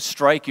comes to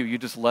strike you, you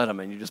just let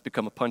them and you just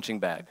become a punching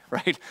bag,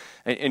 right?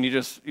 And you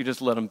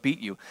just let them beat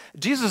you.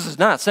 Jesus is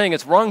not saying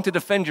it's wrong to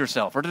defend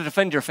yourself or to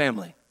defend your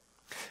family.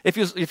 If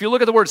you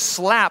look at the word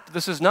slap,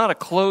 this is not a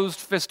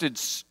closed-fisted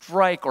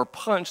strike or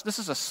punch. This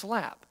is a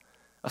slap,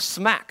 a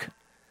smack.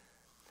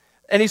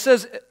 And he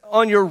says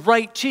on your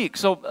right cheek.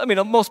 So,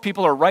 most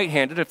people are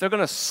right-handed. If they're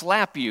going to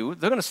slap you,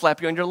 they're going to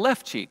slap you on your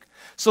left cheek.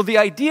 So the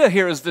idea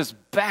here is this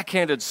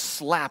backhanded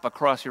slap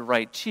across your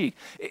right cheek.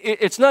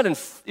 It's not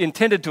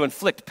intended to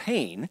inflict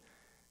pain.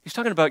 He's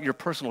talking about your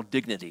personal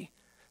dignity.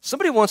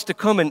 Somebody wants to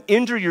come and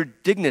injure your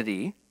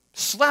dignity,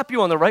 slap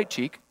you on the right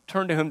cheek,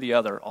 turn to him the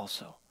other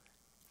also.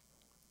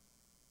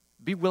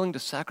 Be willing to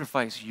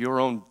sacrifice your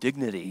own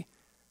dignity.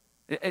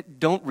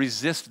 Don't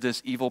resist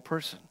this evil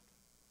person.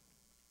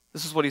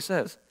 This is what he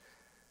says.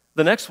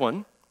 The next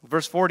one,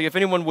 verse 40, if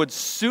anyone would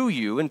sue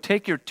you and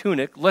take your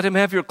tunic, let him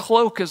have your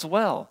cloak as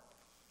well.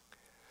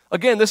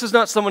 Again, this is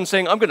not someone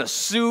saying, I'm going to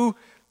sue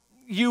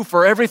you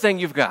for everything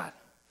you've got.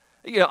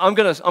 I'm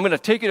going to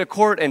take you to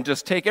court and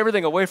just take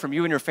everything away from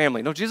you and your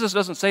family. No, Jesus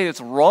doesn't say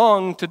it's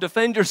wrong to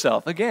defend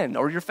yourself, again,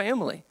 or your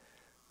family.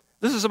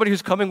 This is somebody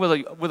who's coming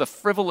with a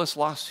frivolous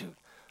lawsuit.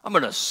 I'm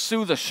going to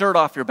sue the shirt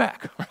off your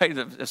back, right,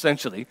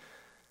 essentially.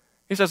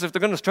 He says if they're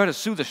going to try to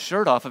sue the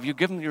shirt off of you,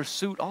 give them your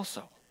suit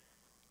also.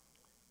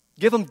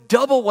 Give them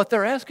double what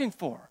they're asking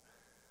for.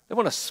 They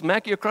want to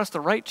smack you across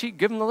the right cheek,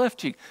 give them the left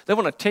cheek. They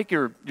want to take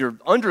your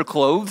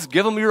underclothes,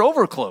 give them your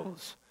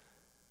overclothes.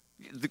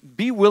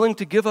 Be willing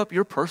to give up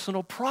your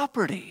personal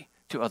property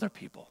to other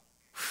people.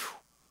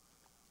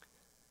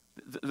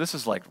 Whew. This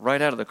is like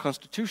right out of the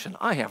Constitution.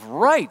 I have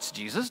rights,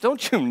 Jesus,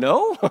 don't you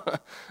know?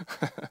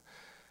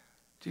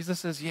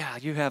 Jesus says, yeah,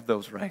 you have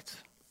those rights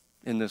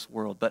in this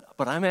world.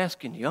 But I'm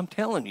asking you, I'm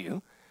telling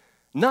you,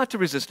 not to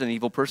resist an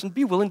evil person.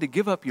 Be willing to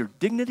give up your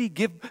dignity.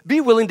 Be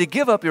willing to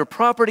give up your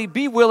property.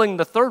 Be willing,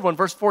 the third one,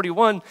 verse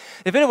 41,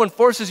 if anyone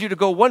forces you to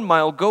go 1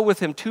 mile, go with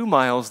him 2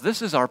 miles.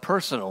 This is our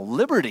personal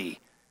liberty.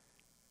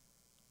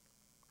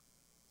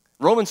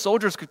 Roman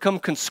soldiers could come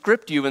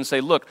conscript you and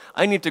say, look,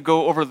 I need to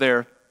go over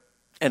there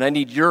and I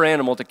need your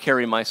animal to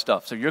carry my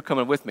stuff, so you're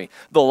coming with me.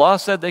 The law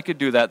said they could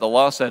do that. The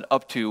law said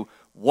up to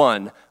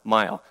 1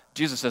 mile.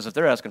 Jesus says if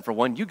they're asking for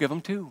 1, you give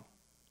them 2.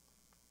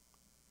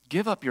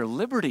 Give up your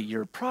liberty,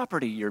 your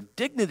property, your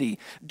dignity,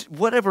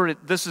 whatever.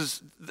 This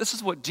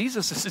is what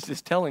Jesus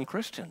is telling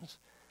Christians.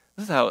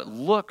 This is how it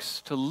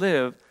looks to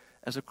live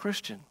as a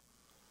Christian.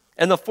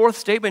 And the fourth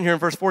statement here in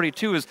verse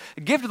 42 is,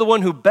 give to the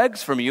one who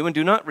begs from you and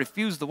do not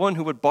refuse the one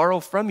who would borrow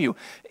from you.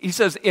 He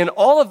says, in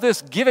all of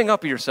this giving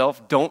up of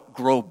yourself, don't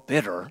grow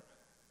bitter.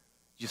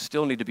 You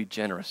still need to be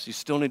generous. You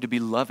still need to be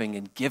loving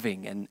and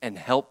giving and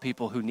help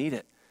people who need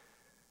it.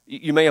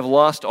 You may have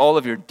lost all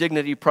of your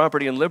dignity,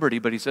 property, and liberty,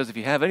 but he says if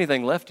you have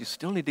anything left, you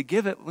still need to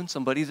give it when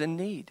somebody's in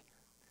need.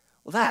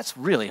 Well, that's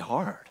really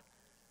hard.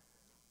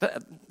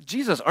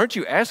 Jesus, aren't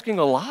you asking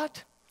a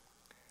lot?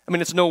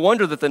 It's no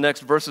wonder that the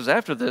next verses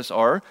after this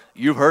are,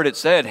 you've heard it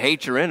said,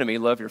 hate your enemy,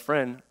 love your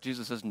friend.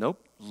 Jesus says,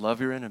 nope, love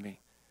your enemy.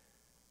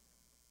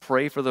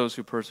 Pray for those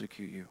who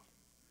persecute you.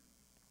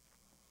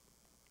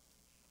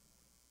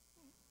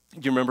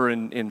 Do you remember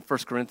in 1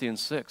 Corinthians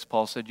 6,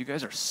 Paul said, you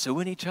guys are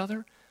suing each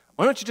other?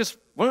 Why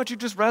don't you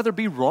just rather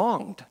be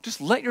wronged?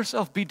 Just let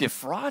yourself be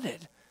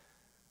defrauded.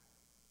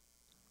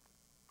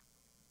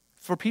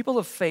 For people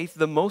of faith,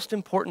 the most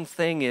important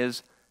thing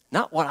is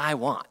not what I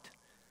want.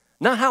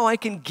 Not how I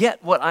can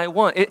get what I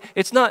want.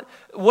 It's not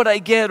what I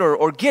get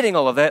or getting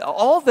all of that.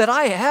 All that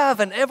I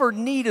have and ever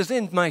need is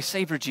in my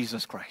Savior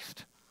Jesus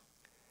Christ.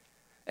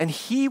 And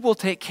He will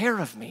take care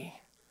of me.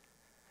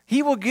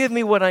 He will give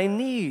me what I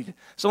need.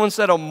 Someone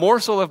said a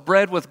morsel of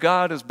bread with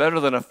God is better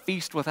than a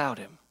feast without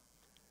Him.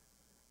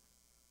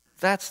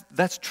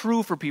 That's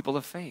true for people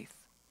of faith.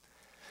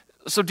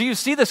 So do you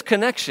see this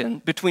connection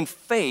between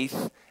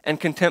faith and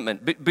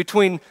contentment?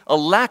 Between a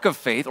lack of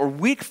faith or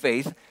weak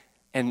faith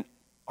and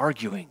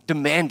arguing,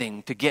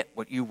 demanding to get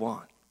what you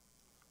want?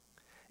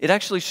 It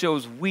actually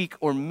shows weak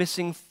or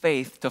missing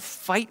faith to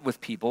fight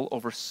with people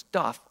over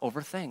stuff,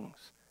 over things.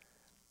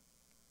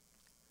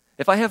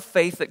 if I have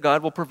faith that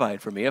God will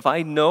provide for me, if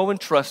I know and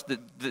trust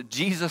that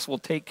Jesus will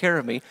take care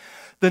of me,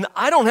 then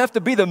I don't have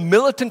to be the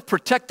militant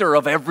protector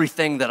of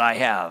everything that I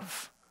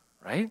have,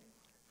 right?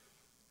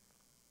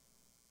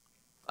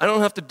 I don't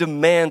have to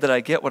demand that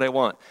I get what I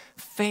want.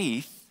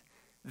 Faith,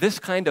 this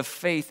kind of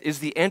faith, is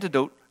the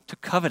antidote to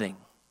coveting,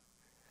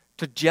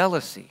 to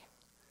jealousy,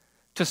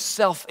 to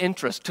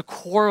self-interest, to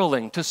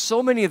quarreling, to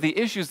so many of the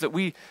issues that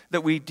we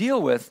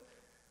deal with.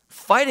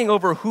 Fighting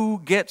over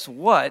who gets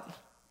what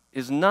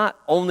is not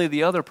only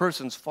the other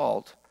person's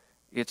fault,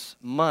 it's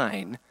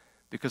mine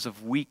because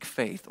of weak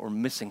faith or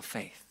missing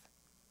faith.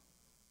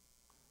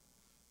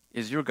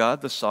 Is your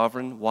God the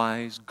sovereign,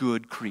 wise,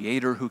 good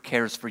creator who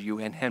cares for you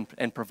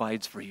and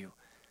provides for you?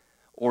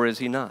 Or is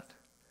he not?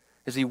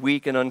 Is he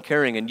weak and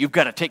uncaring and you've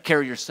got to take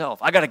care of yourself?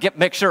 I got to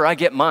make sure I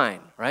get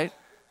mine, right?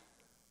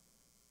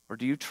 Or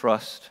do you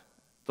trust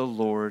the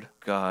Lord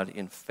God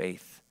in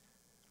faith?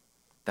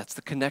 That's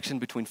the connection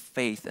between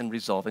faith and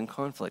resolving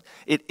conflict.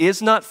 It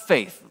is not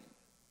faith,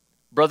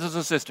 brothers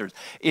and sisters.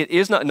 It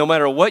is not, no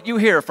matter what you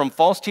hear from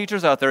false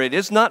teachers out there, it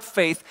is not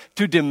faith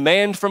to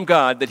demand from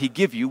God that he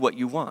give you what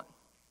you want.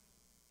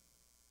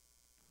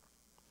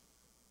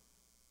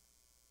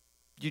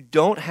 You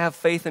don't have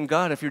faith in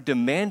God if you're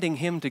demanding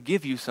him to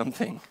give you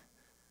something.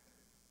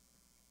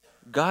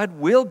 God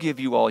will give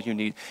you all you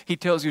need. He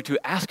tells you to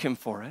ask him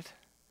for it.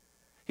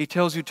 He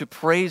tells you to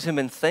praise him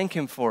and thank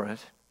him for it.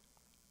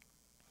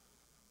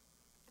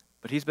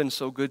 But he's been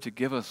so good to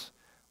give us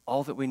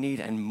all that we need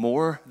and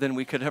more than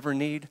we could ever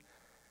need.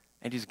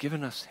 And he's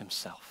given us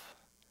himself.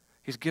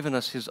 He's given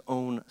us his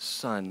own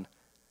Son,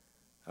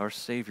 our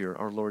Savior,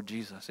 our Lord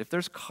Jesus. If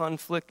there's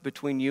conflict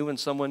between you and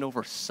someone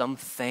over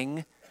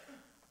something,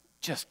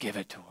 just give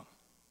it to him.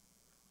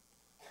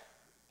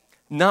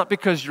 Not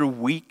because you're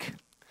weak,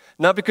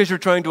 not because you're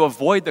trying to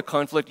avoid the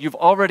conflict. You've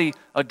already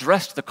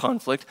addressed the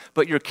conflict,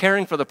 but you're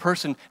caring for the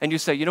person, and you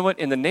say, you know what,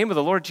 in the name of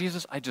the Lord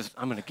Jesus,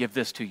 I'm going to give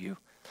this to you.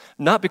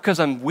 Not because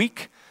I'm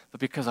weak, but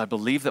because I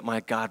believe that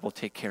my God will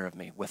take care of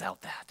me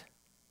without that.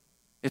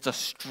 It's a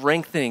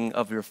strengthening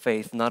of your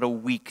faith, not a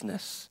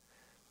weakness.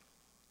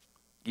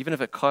 Even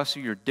if it costs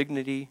you your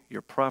dignity,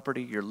 your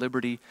property, your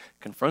liberty,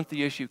 confront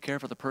the issue, care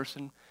for the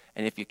person,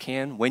 and if you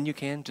can, when you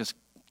can, just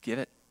give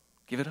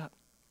it up.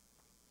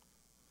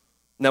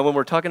 Now, when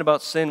we're talking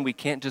about sin, we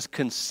can't just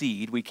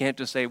concede. We can't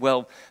just say,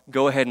 well,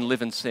 go ahead and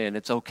live in sin.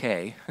 It's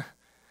okay.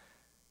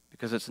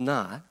 Because it's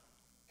not.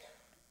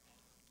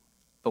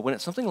 But when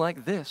it's something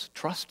like this,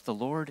 trust the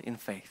Lord in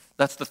faith.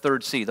 That's the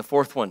third C. The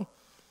fourth one,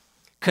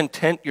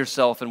 content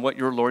yourself in what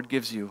your Lord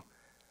gives you.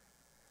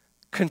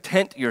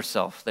 Content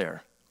yourself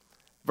there.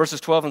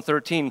 Verses 12 and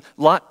 13,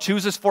 Lot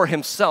chooses for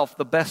himself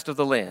the best of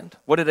the land.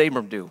 What did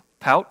Abram do?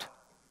 Pout?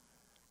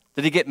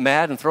 Did he get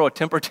mad and throw a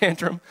temper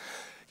tantrum?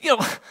 You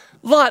know,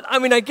 Lot,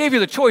 I gave you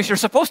the choice. You're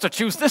supposed to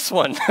choose this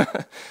one.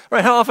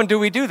 Right? How often do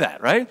we do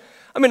that, right?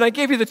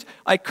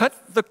 I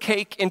cut the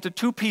cake into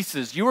two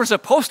pieces. You were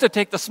supposed to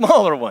take the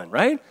smaller one,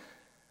 right?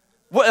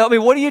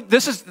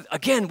 This is,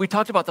 again, we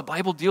talked about the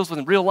Bible deals with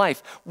in real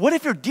life. What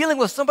if you're dealing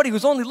with somebody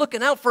who's only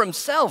looking out for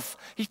himself?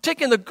 He's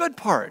taking the good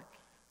part.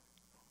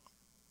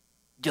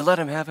 You let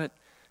him have it,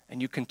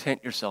 and you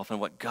content yourself in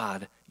what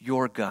God,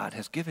 your God,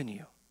 has given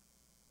you.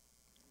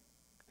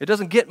 It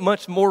doesn't get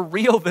much more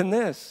real than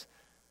this.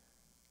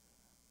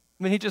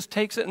 He just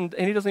takes it, and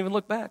he doesn't even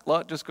look back.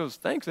 Lot just goes,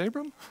 thanks,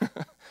 Abram.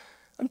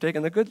 I'm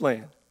taking the good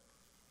land.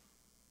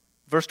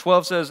 Verse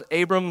 12 says,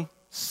 Abram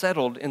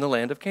settled in the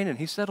land of Canaan.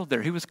 He settled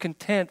there. He was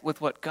content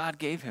with what God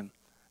gave him,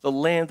 the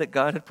land that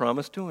God had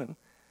promised to him.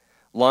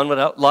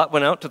 Lot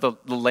went out to the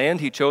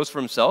land he chose for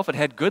himself. It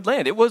had good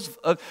land. It was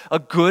a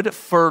good,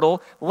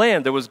 fertile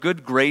land. There was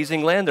good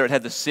grazing land there. It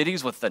had the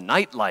cities with the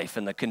nightlife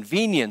and the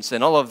convenience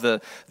and all of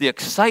the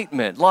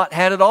excitement. Lot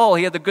had it all.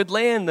 He had the good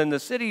land and the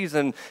cities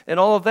and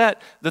all of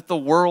that the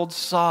world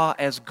saw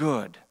as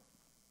good.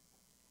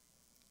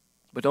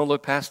 But don't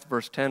look past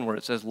verse 10 where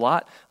it says,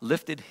 Lot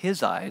lifted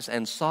his eyes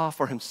and saw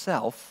for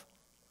himself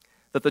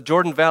that the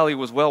Jordan Valley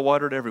was well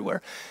watered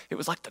everywhere. It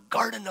was like the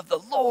garden of the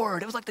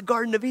Lord. It was like the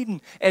Garden of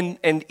Eden.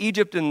 And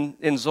Egypt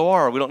in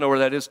Zoar, we don't know where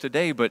that is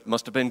today, but it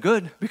must have been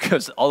good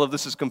because all of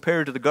this is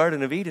compared to the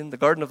Garden of Eden, the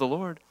garden of the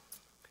Lord.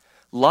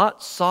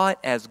 Lot saw it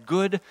as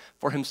good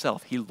for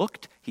himself. He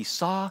looked, he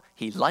saw,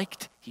 he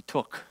liked, he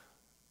took.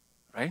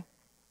 Right?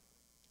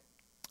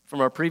 From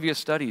our previous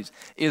studies,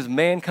 is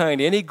mankind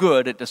any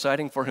good at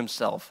deciding for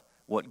himself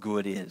what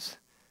good is?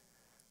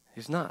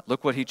 He's not.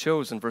 Look what he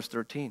chose in verse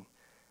 13.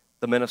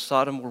 The men of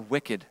Sodom were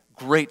wicked,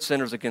 great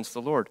sinners against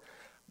the Lord.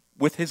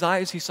 With his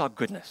eyes, he saw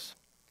goodness.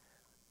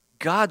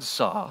 God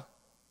saw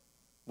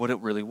what it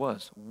really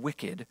was,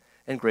 wicked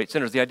and great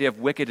sinners. The idea of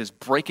wicked is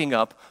breaking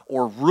up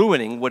or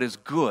ruining what is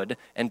good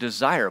and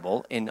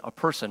desirable in a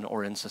person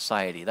or in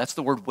society. That's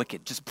the word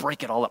wicked. Just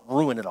break it all up,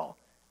 ruin it all.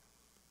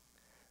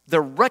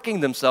 They're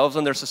wrecking themselves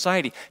and their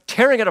society,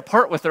 tearing it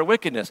apart with their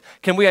wickedness.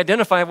 Can we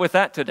identify with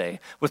that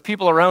today? With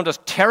people around us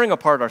tearing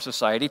apart our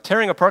society,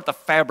 tearing apart the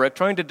fabric,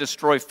 trying to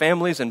destroy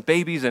families and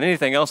babies and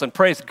anything else, and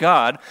praise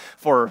God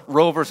for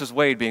Roe versus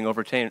Wade being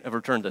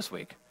overturned this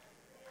week.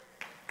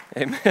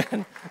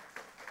 Amen.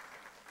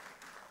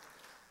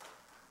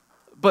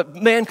 but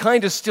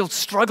mankind is still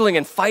struggling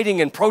and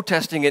fighting and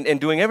protesting and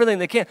doing everything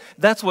they can.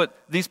 That's what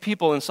these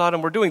people in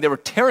Sodom were doing. They were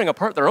tearing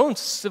apart their own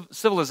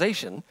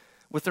civilization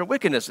with their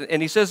wickedness.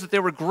 And he says that they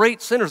were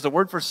great sinners. The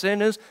word for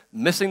sin is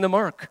missing the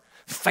mark,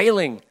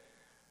 failing,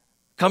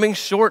 coming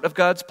short of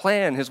God's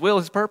plan, his will,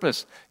 his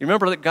purpose. You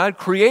remember that God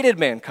created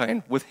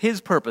mankind with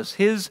his purpose,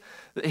 his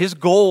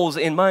goals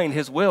in mind,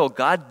 his will.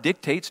 God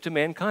dictates to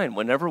mankind.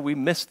 Whenever we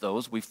miss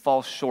those, we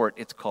fall short.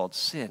 It's called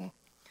sin.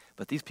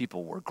 But these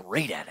people were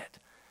great at it.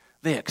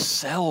 They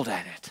excelled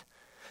at it.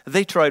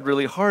 They tried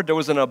really hard. There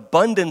was an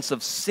abundance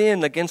of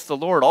sin against the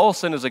Lord. All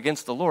sin is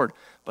against the Lord.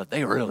 But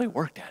they really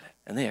worked at it,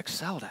 and they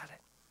excelled at it.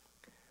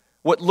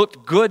 What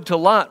looked good to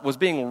Lot was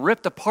being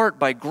ripped apart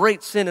by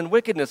great sin and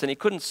wickedness, and he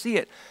couldn't see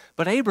it.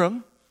 But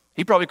Abram,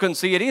 he probably couldn't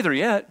see it either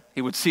yet.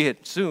 He would see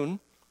it soon.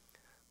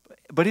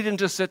 But he didn't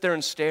just sit there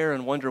and stare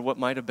and wonder what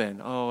might have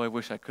been. Oh, I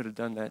wish I could have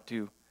done that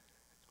too.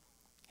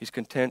 He's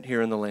content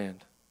here in the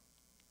land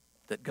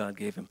that God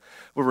gave him.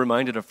 We're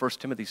reminded of 1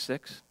 Timothy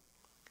 6.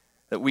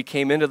 That we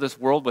came into this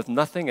world with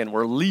nothing and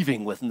we're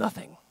leaving with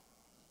nothing,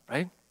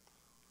 right?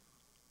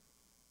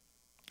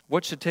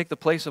 What should take the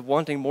place of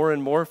wanting more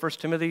and more, 1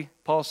 Timothy,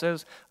 Paul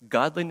says?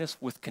 Godliness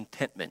with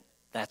contentment.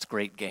 That's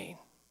great gain.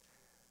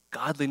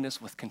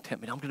 Godliness with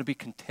contentment. I'm going to be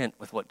content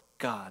with what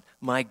God,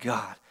 my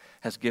God,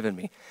 has given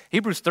me.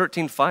 Hebrews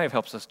 13:5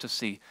 helps us to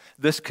see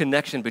this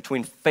connection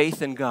between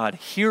faith and God,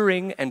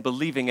 hearing and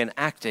believing and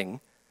acting.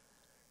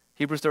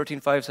 Hebrews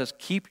 13:5 says,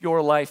 keep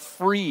your life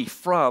free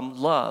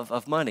from love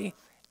of money.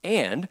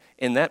 And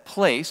in that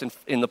place,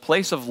 in the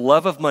place of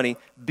love of money,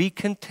 be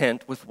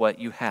content with what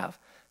you have.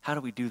 How do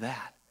we do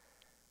that?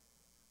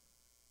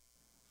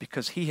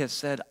 Because he has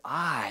said,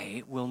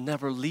 I will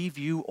never leave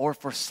you or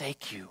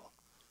forsake you.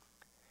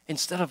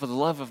 Instead of the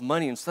love of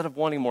money, instead of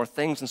wanting more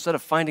things, instead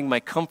of finding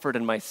my comfort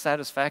and my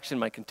satisfaction,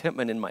 my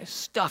contentment in my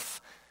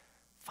stuff,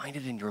 find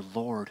it in your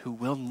Lord who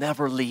will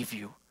never leave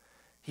you.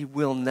 He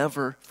will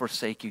never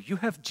forsake you. You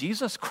have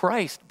Jesus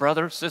Christ,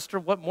 brother, sister.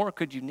 What more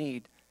could you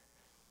need?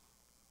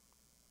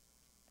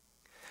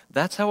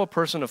 That's how a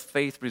person of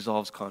faith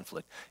resolves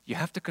conflict. You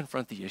have to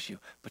confront the issue,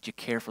 but you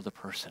care for the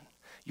person.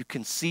 You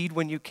concede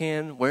when you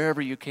can,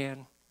 wherever you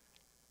can,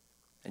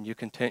 and you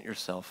content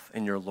yourself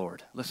in your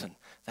Lord. Listen,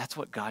 that's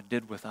what God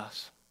did with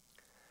us.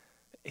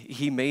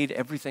 He made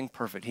everything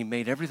perfect. He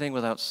made everything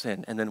without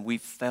sin, and then we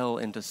fell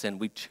into sin.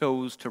 We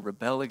chose to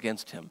rebel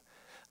against him.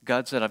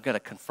 God said, I've got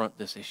to confront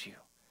this issue.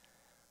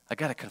 I've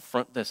got to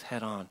confront this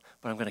head on,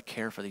 but I'm going to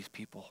care for these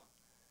people.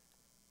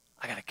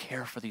 I got to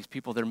care for these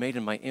people. They're made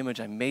in my image.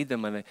 I made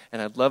them, and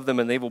I love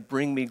them, and they will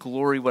bring me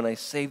glory when I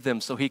save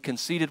them. So he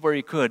conceded where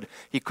he could.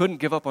 He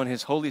couldn't give up on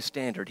his holy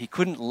standard. He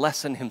couldn't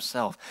lessen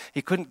himself.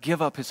 He couldn't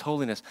give up his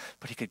holiness,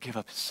 but he could give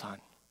up his son.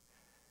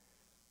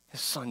 His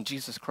son,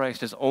 Jesus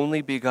Christ, his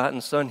only begotten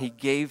son, he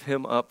gave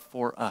him up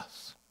for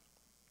us.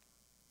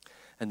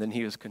 And then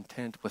he was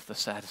content with the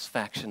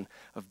satisfaction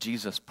of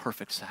Jesus'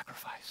 perfect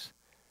sacrifice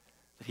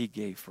that he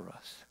gave for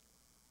us.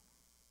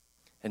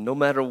 And no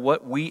matter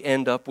what we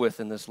end up with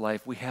in this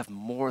life, we have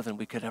more than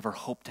we could ever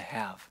hope to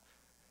have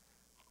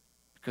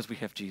because we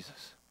have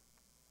Jesus.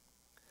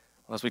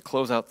 Well, as we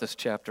close out this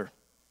chapter,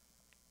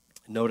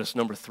 notice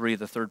number 3,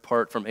 the third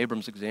part from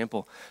Abram's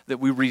example, that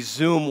we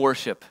resume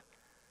worship.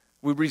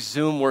 We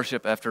resume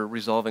worship after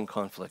resolving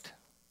conflict.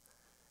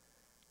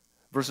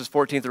 Verses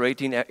 14 through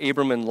 18,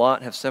 Abram and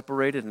Lot have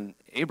separated, and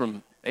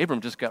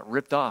Abram just got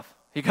ripped off.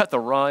 He got the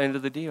raw end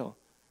of the deal.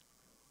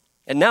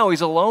 And now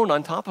he's alone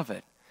on top of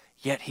it.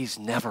 Yet he's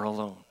never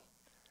alone.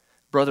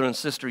 Brother and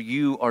sister,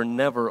 you are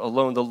never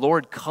alone. The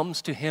Lord comes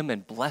to him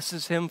and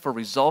blesses him for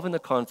resolving the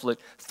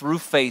conflict through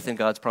faith in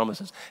God's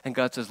promises. And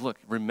God says, look,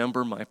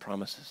 remember my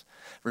promises.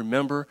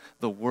 Remember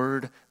the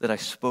word that I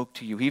spoke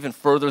to you. He even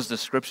furthers the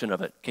description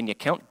of it. Can you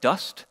count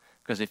dust?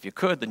 Because if you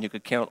could, then you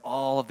could count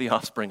all of the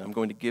offspring I'm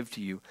going to give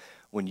to you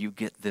when you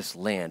get this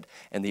land.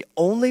 And the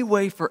only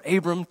way for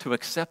Abram to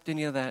accept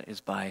any of that is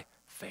by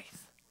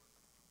faith.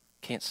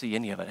 Can't see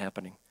any of it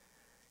happening.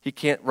 He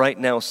can't right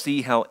now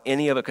see how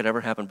any of it could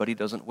ever happen, but he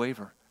doesn't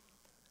waver.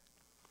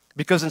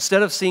 Because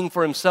instead of seeing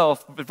for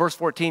himself, verse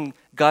 14,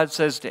 God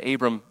says to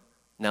Abram,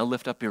 now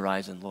lift up your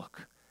eyes and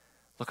look.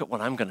 Look at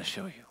what I'm going to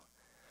show you.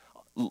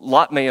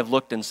 Lot may have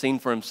looked and seen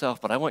for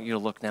himself, but I want you to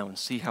look now and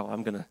see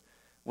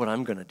what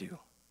I'm going to do.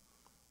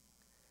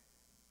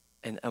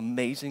 And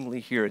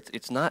amazingly here,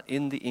 it's not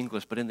in the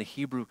English, but in the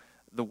Hebrew,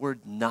 the word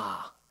na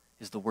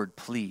is the word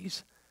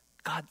please.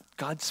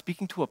 God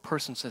speaking to a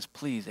person says,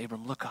 please,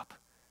 Abram, look up.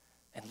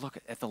 And look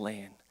at the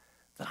land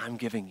that I'm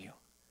giving you.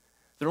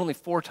 There are only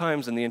 4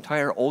 times in the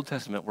entire Old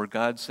Testament where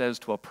God says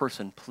to a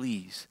person,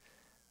 please.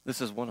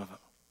 This is one of them.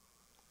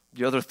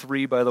 The other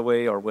 3, by the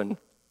way, are when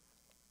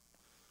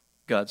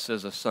God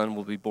says a son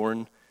will be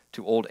born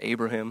to old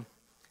Abraham.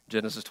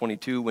 Genesis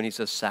 22, when he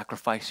says,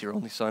 sacrifice your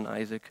only son,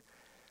 Isaac.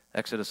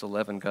 Exodus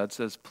 11, God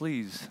says,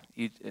 please,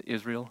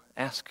 Israel,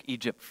 ask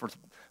Egypt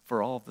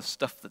for all of the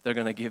stuff that they're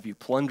going to give you.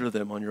 Plunder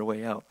them on your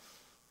way out.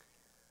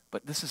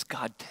 But this is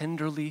God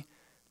tenderly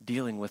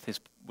dealing with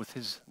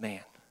his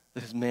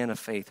man of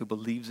faith who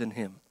believes in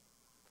him.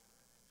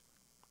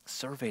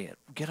 Survey it.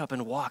 Get up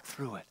and walk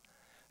through it.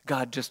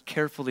 God just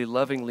carefully,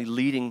 lovingly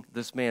leading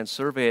this man.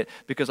 Survey it,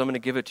 because I'm going to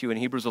give it to you. And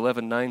Hebrews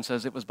 11:9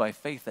 says it was by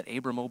faith that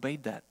Abram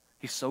obeyed that.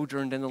 He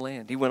sojourned in the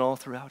land. He went all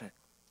throughout it.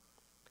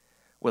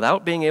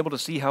 Without being able to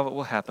see how it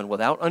will happen,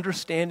 without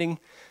understanding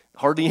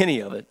hardly any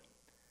of it,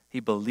 he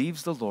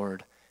believes the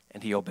Lord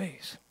and he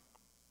obeys.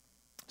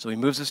 So he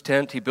moves his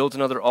tent, he builds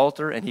another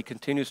altar, and he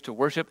continues to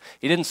worship.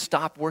 He didn't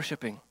stop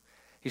worshiping.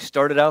 He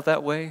started out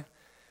that way.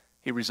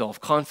 He resolved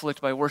conflict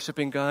by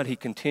worshiping God. He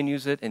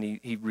continues it, and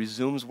he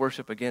resumes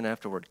worship again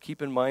afterward.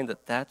 Keep in mind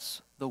that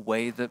that's the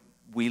way that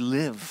we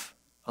live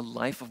a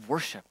life of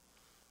worship.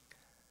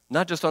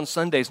 Not just on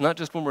Sundays, not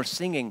just when we're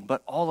singing,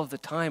 but all of the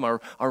time.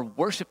 Our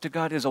worship to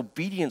God is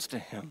obedience to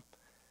Him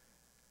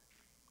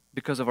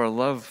because of our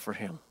love for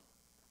Him.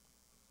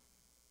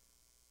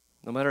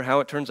 No matter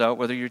how it turns out,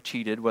 whether you're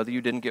cheated, whether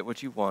you didn't get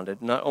what you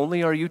wanted, not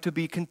only are you to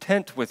be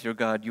content with your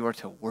God, you are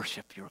to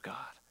worship your God.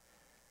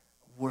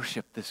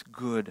 Worship this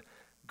good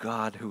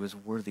God who is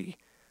worthy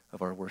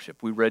of our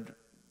worship. We read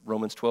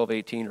Romans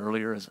 12:18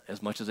 earlier,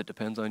 as much as it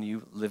depends on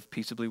you, live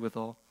peaceably with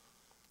all.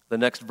 The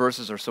next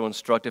verses are so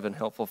instructive and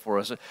helpful for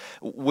us.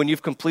 When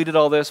you've completed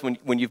all this,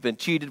 when you've been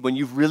cheated, when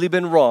you've really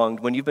been wronged,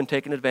 when you've been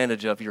taken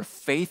advantage of, your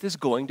faith is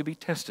going to be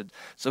tested.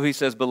 So he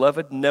says,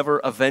 "Beloved, never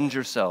avenge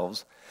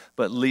yourselves,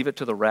 but leave it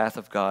to the wrath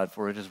of God,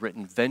 for it is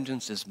written,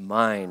 'Vengeance is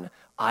mine,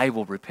 I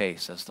will repay,'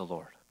 says the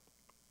Lord."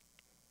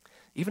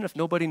 Even if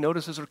nobody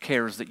notices or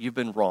cares that you've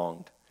been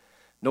wronged,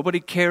 nobody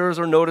cares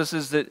or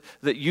notices that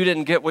you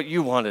didn't get what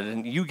you wanted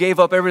and you gave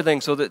up everything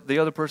so that the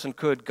other person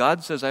could,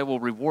 God says, "I will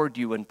reward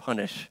you and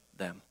punish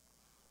them."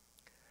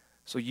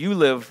 So you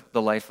live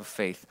the life of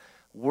faith,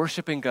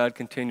 worshiping God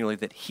continually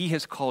that He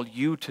has called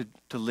you to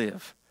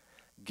live,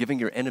 giving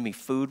your enemy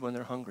food when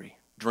they're hungry,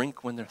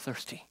 drink when they're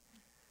thirsty,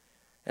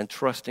 and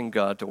trusting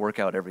God to work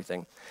out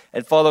everything.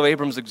 And follow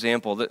Abram's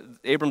example.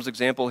 Abram's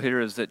example here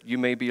is that you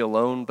may be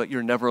alone, but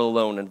you're never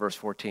alone in verse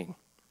 14.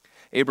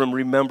 Abram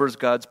remembers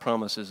God's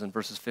promises in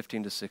verses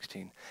 15 to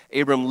 16.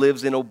 Abram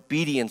lives in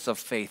obedience of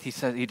faith. He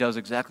says he does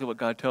exactly what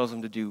God tells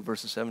him to do,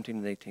 verses 17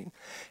 and 18.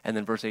 And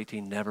then verse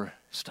 18, never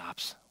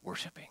stops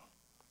worshiping.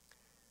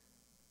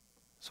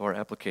 So our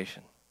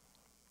application.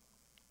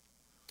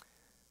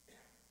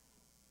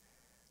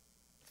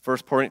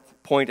 First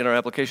point in our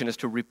application is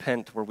to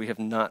repent where we have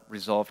not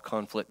resolved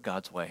conflict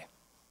God's way.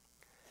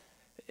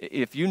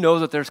 If you know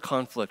that there's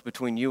conflict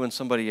between you and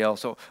somebody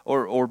else,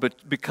 or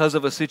because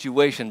of a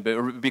situation,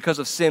 or because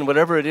of sin,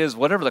 whatever it is,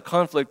 whatever the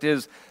conflict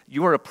is,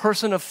 you are a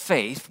person of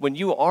faith. When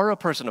you are a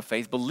person of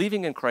faith,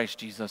 believing in Christ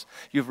Jesus,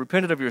 you've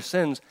repented of your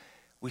sins,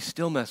 we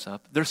still mess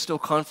up. There's still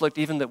conflict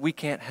even that we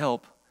can't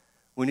help.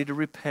 We need to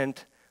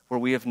repent where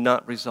we have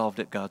not resolved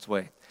it God's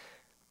way.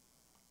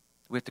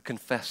 We have to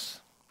confess.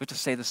 We have to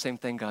say the same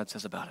thing God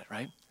says about it,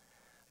 right?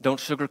 Don't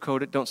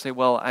sugarcoat it. Don't say,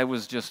 well, I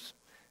was just,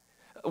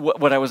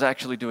 what I was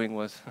actually doing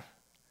was.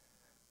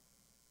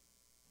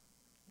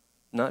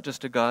 Not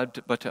just to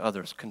God, but to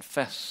others.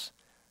 Confess.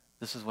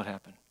 This is what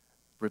happened.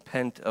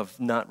 Repent of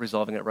not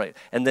resolving it right.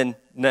 And then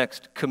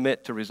next,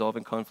 commit to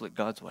resolving conflict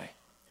God's way.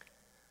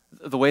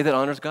 The way that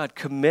honors God.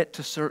 Commit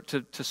to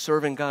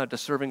serving God, to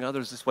serving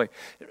others this way.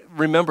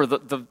 Remember,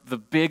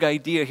 the big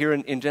idea here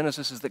in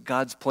Genesis is that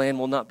God's plan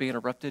will not be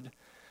interrupted.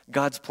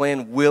 God's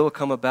plan will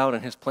come about,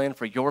 and His plan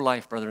for your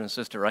life, brother and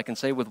sister, I can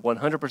say with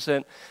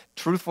 100%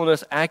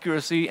 truthfulness,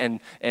 accuracy,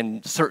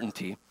 and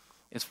certainty,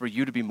 is for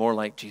you to be more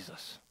like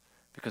Jesus.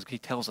 Because He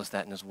tells us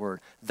that in His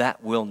Word.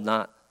 That will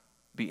not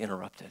be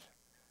interrupted.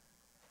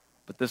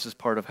 But this is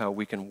part of how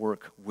we can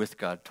work with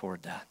God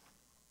toward that.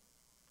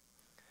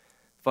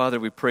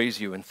 Father, we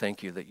praise You and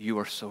thank You that You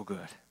are so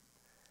good.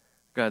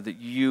 God, that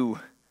You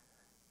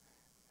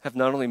have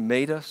not only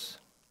made us,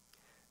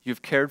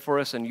 You've cared for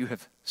us, and You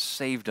have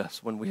saved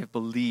us when we have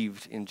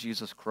believed in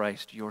Jesus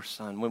Christ, Your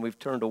Son. When we've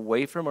turned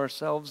away from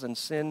ourselves and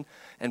sin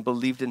and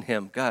believed in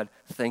Him. God,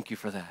 thank You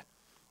for that.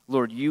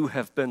 Lord, You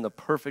have been the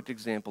perfect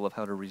example of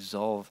how to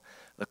resolve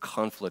the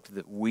conflict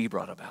that we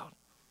brought about.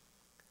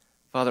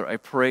 Father, I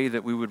pray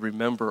that we would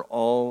remember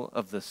all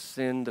of the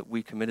sin that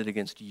we committed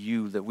against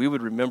You, that we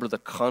would remember the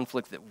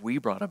conflict that we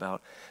brought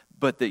about,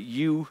 but that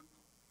You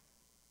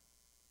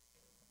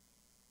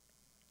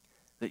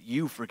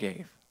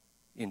forgave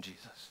in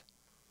Jesus.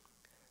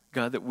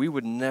 God, that we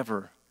would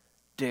never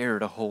dare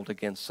to hold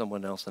against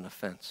someone else an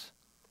offense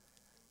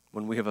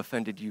when we have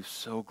offended You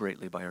so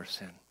greatly by our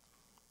sin.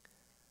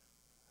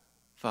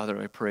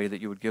 Father, I pray that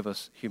You would give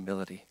us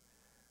humility.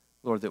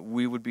 Lord, that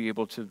we would be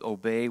able to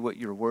obey what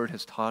Your Word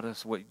has taught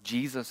us, what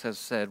Jesus has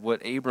said,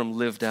 what Abram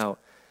lived out.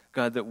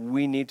 God, that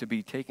we need to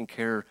be taking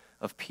care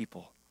of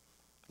people.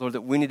 Lord,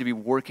 that we need to be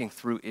working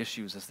through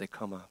issues as they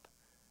come up.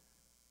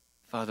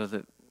 Father,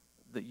 that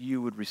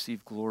You would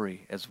receive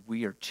glory as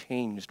we are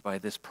changed by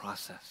this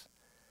process.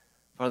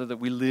 Father, that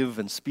we live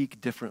and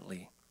speak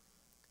differently.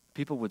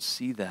 People would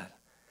see that.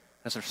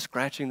 As they're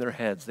scratching their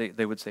heads,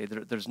 they would say,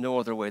 there's no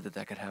other way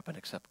that could happen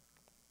except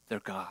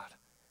their God.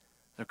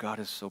 Their God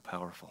is so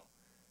powerful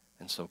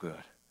and so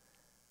good.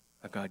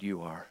 Our God,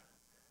 You are.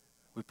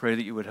 We pray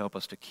that You would help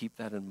us to keep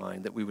that in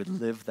mind, that we would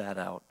live that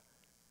out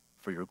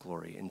for your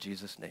glory. In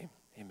Jesus' name,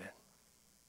 amen.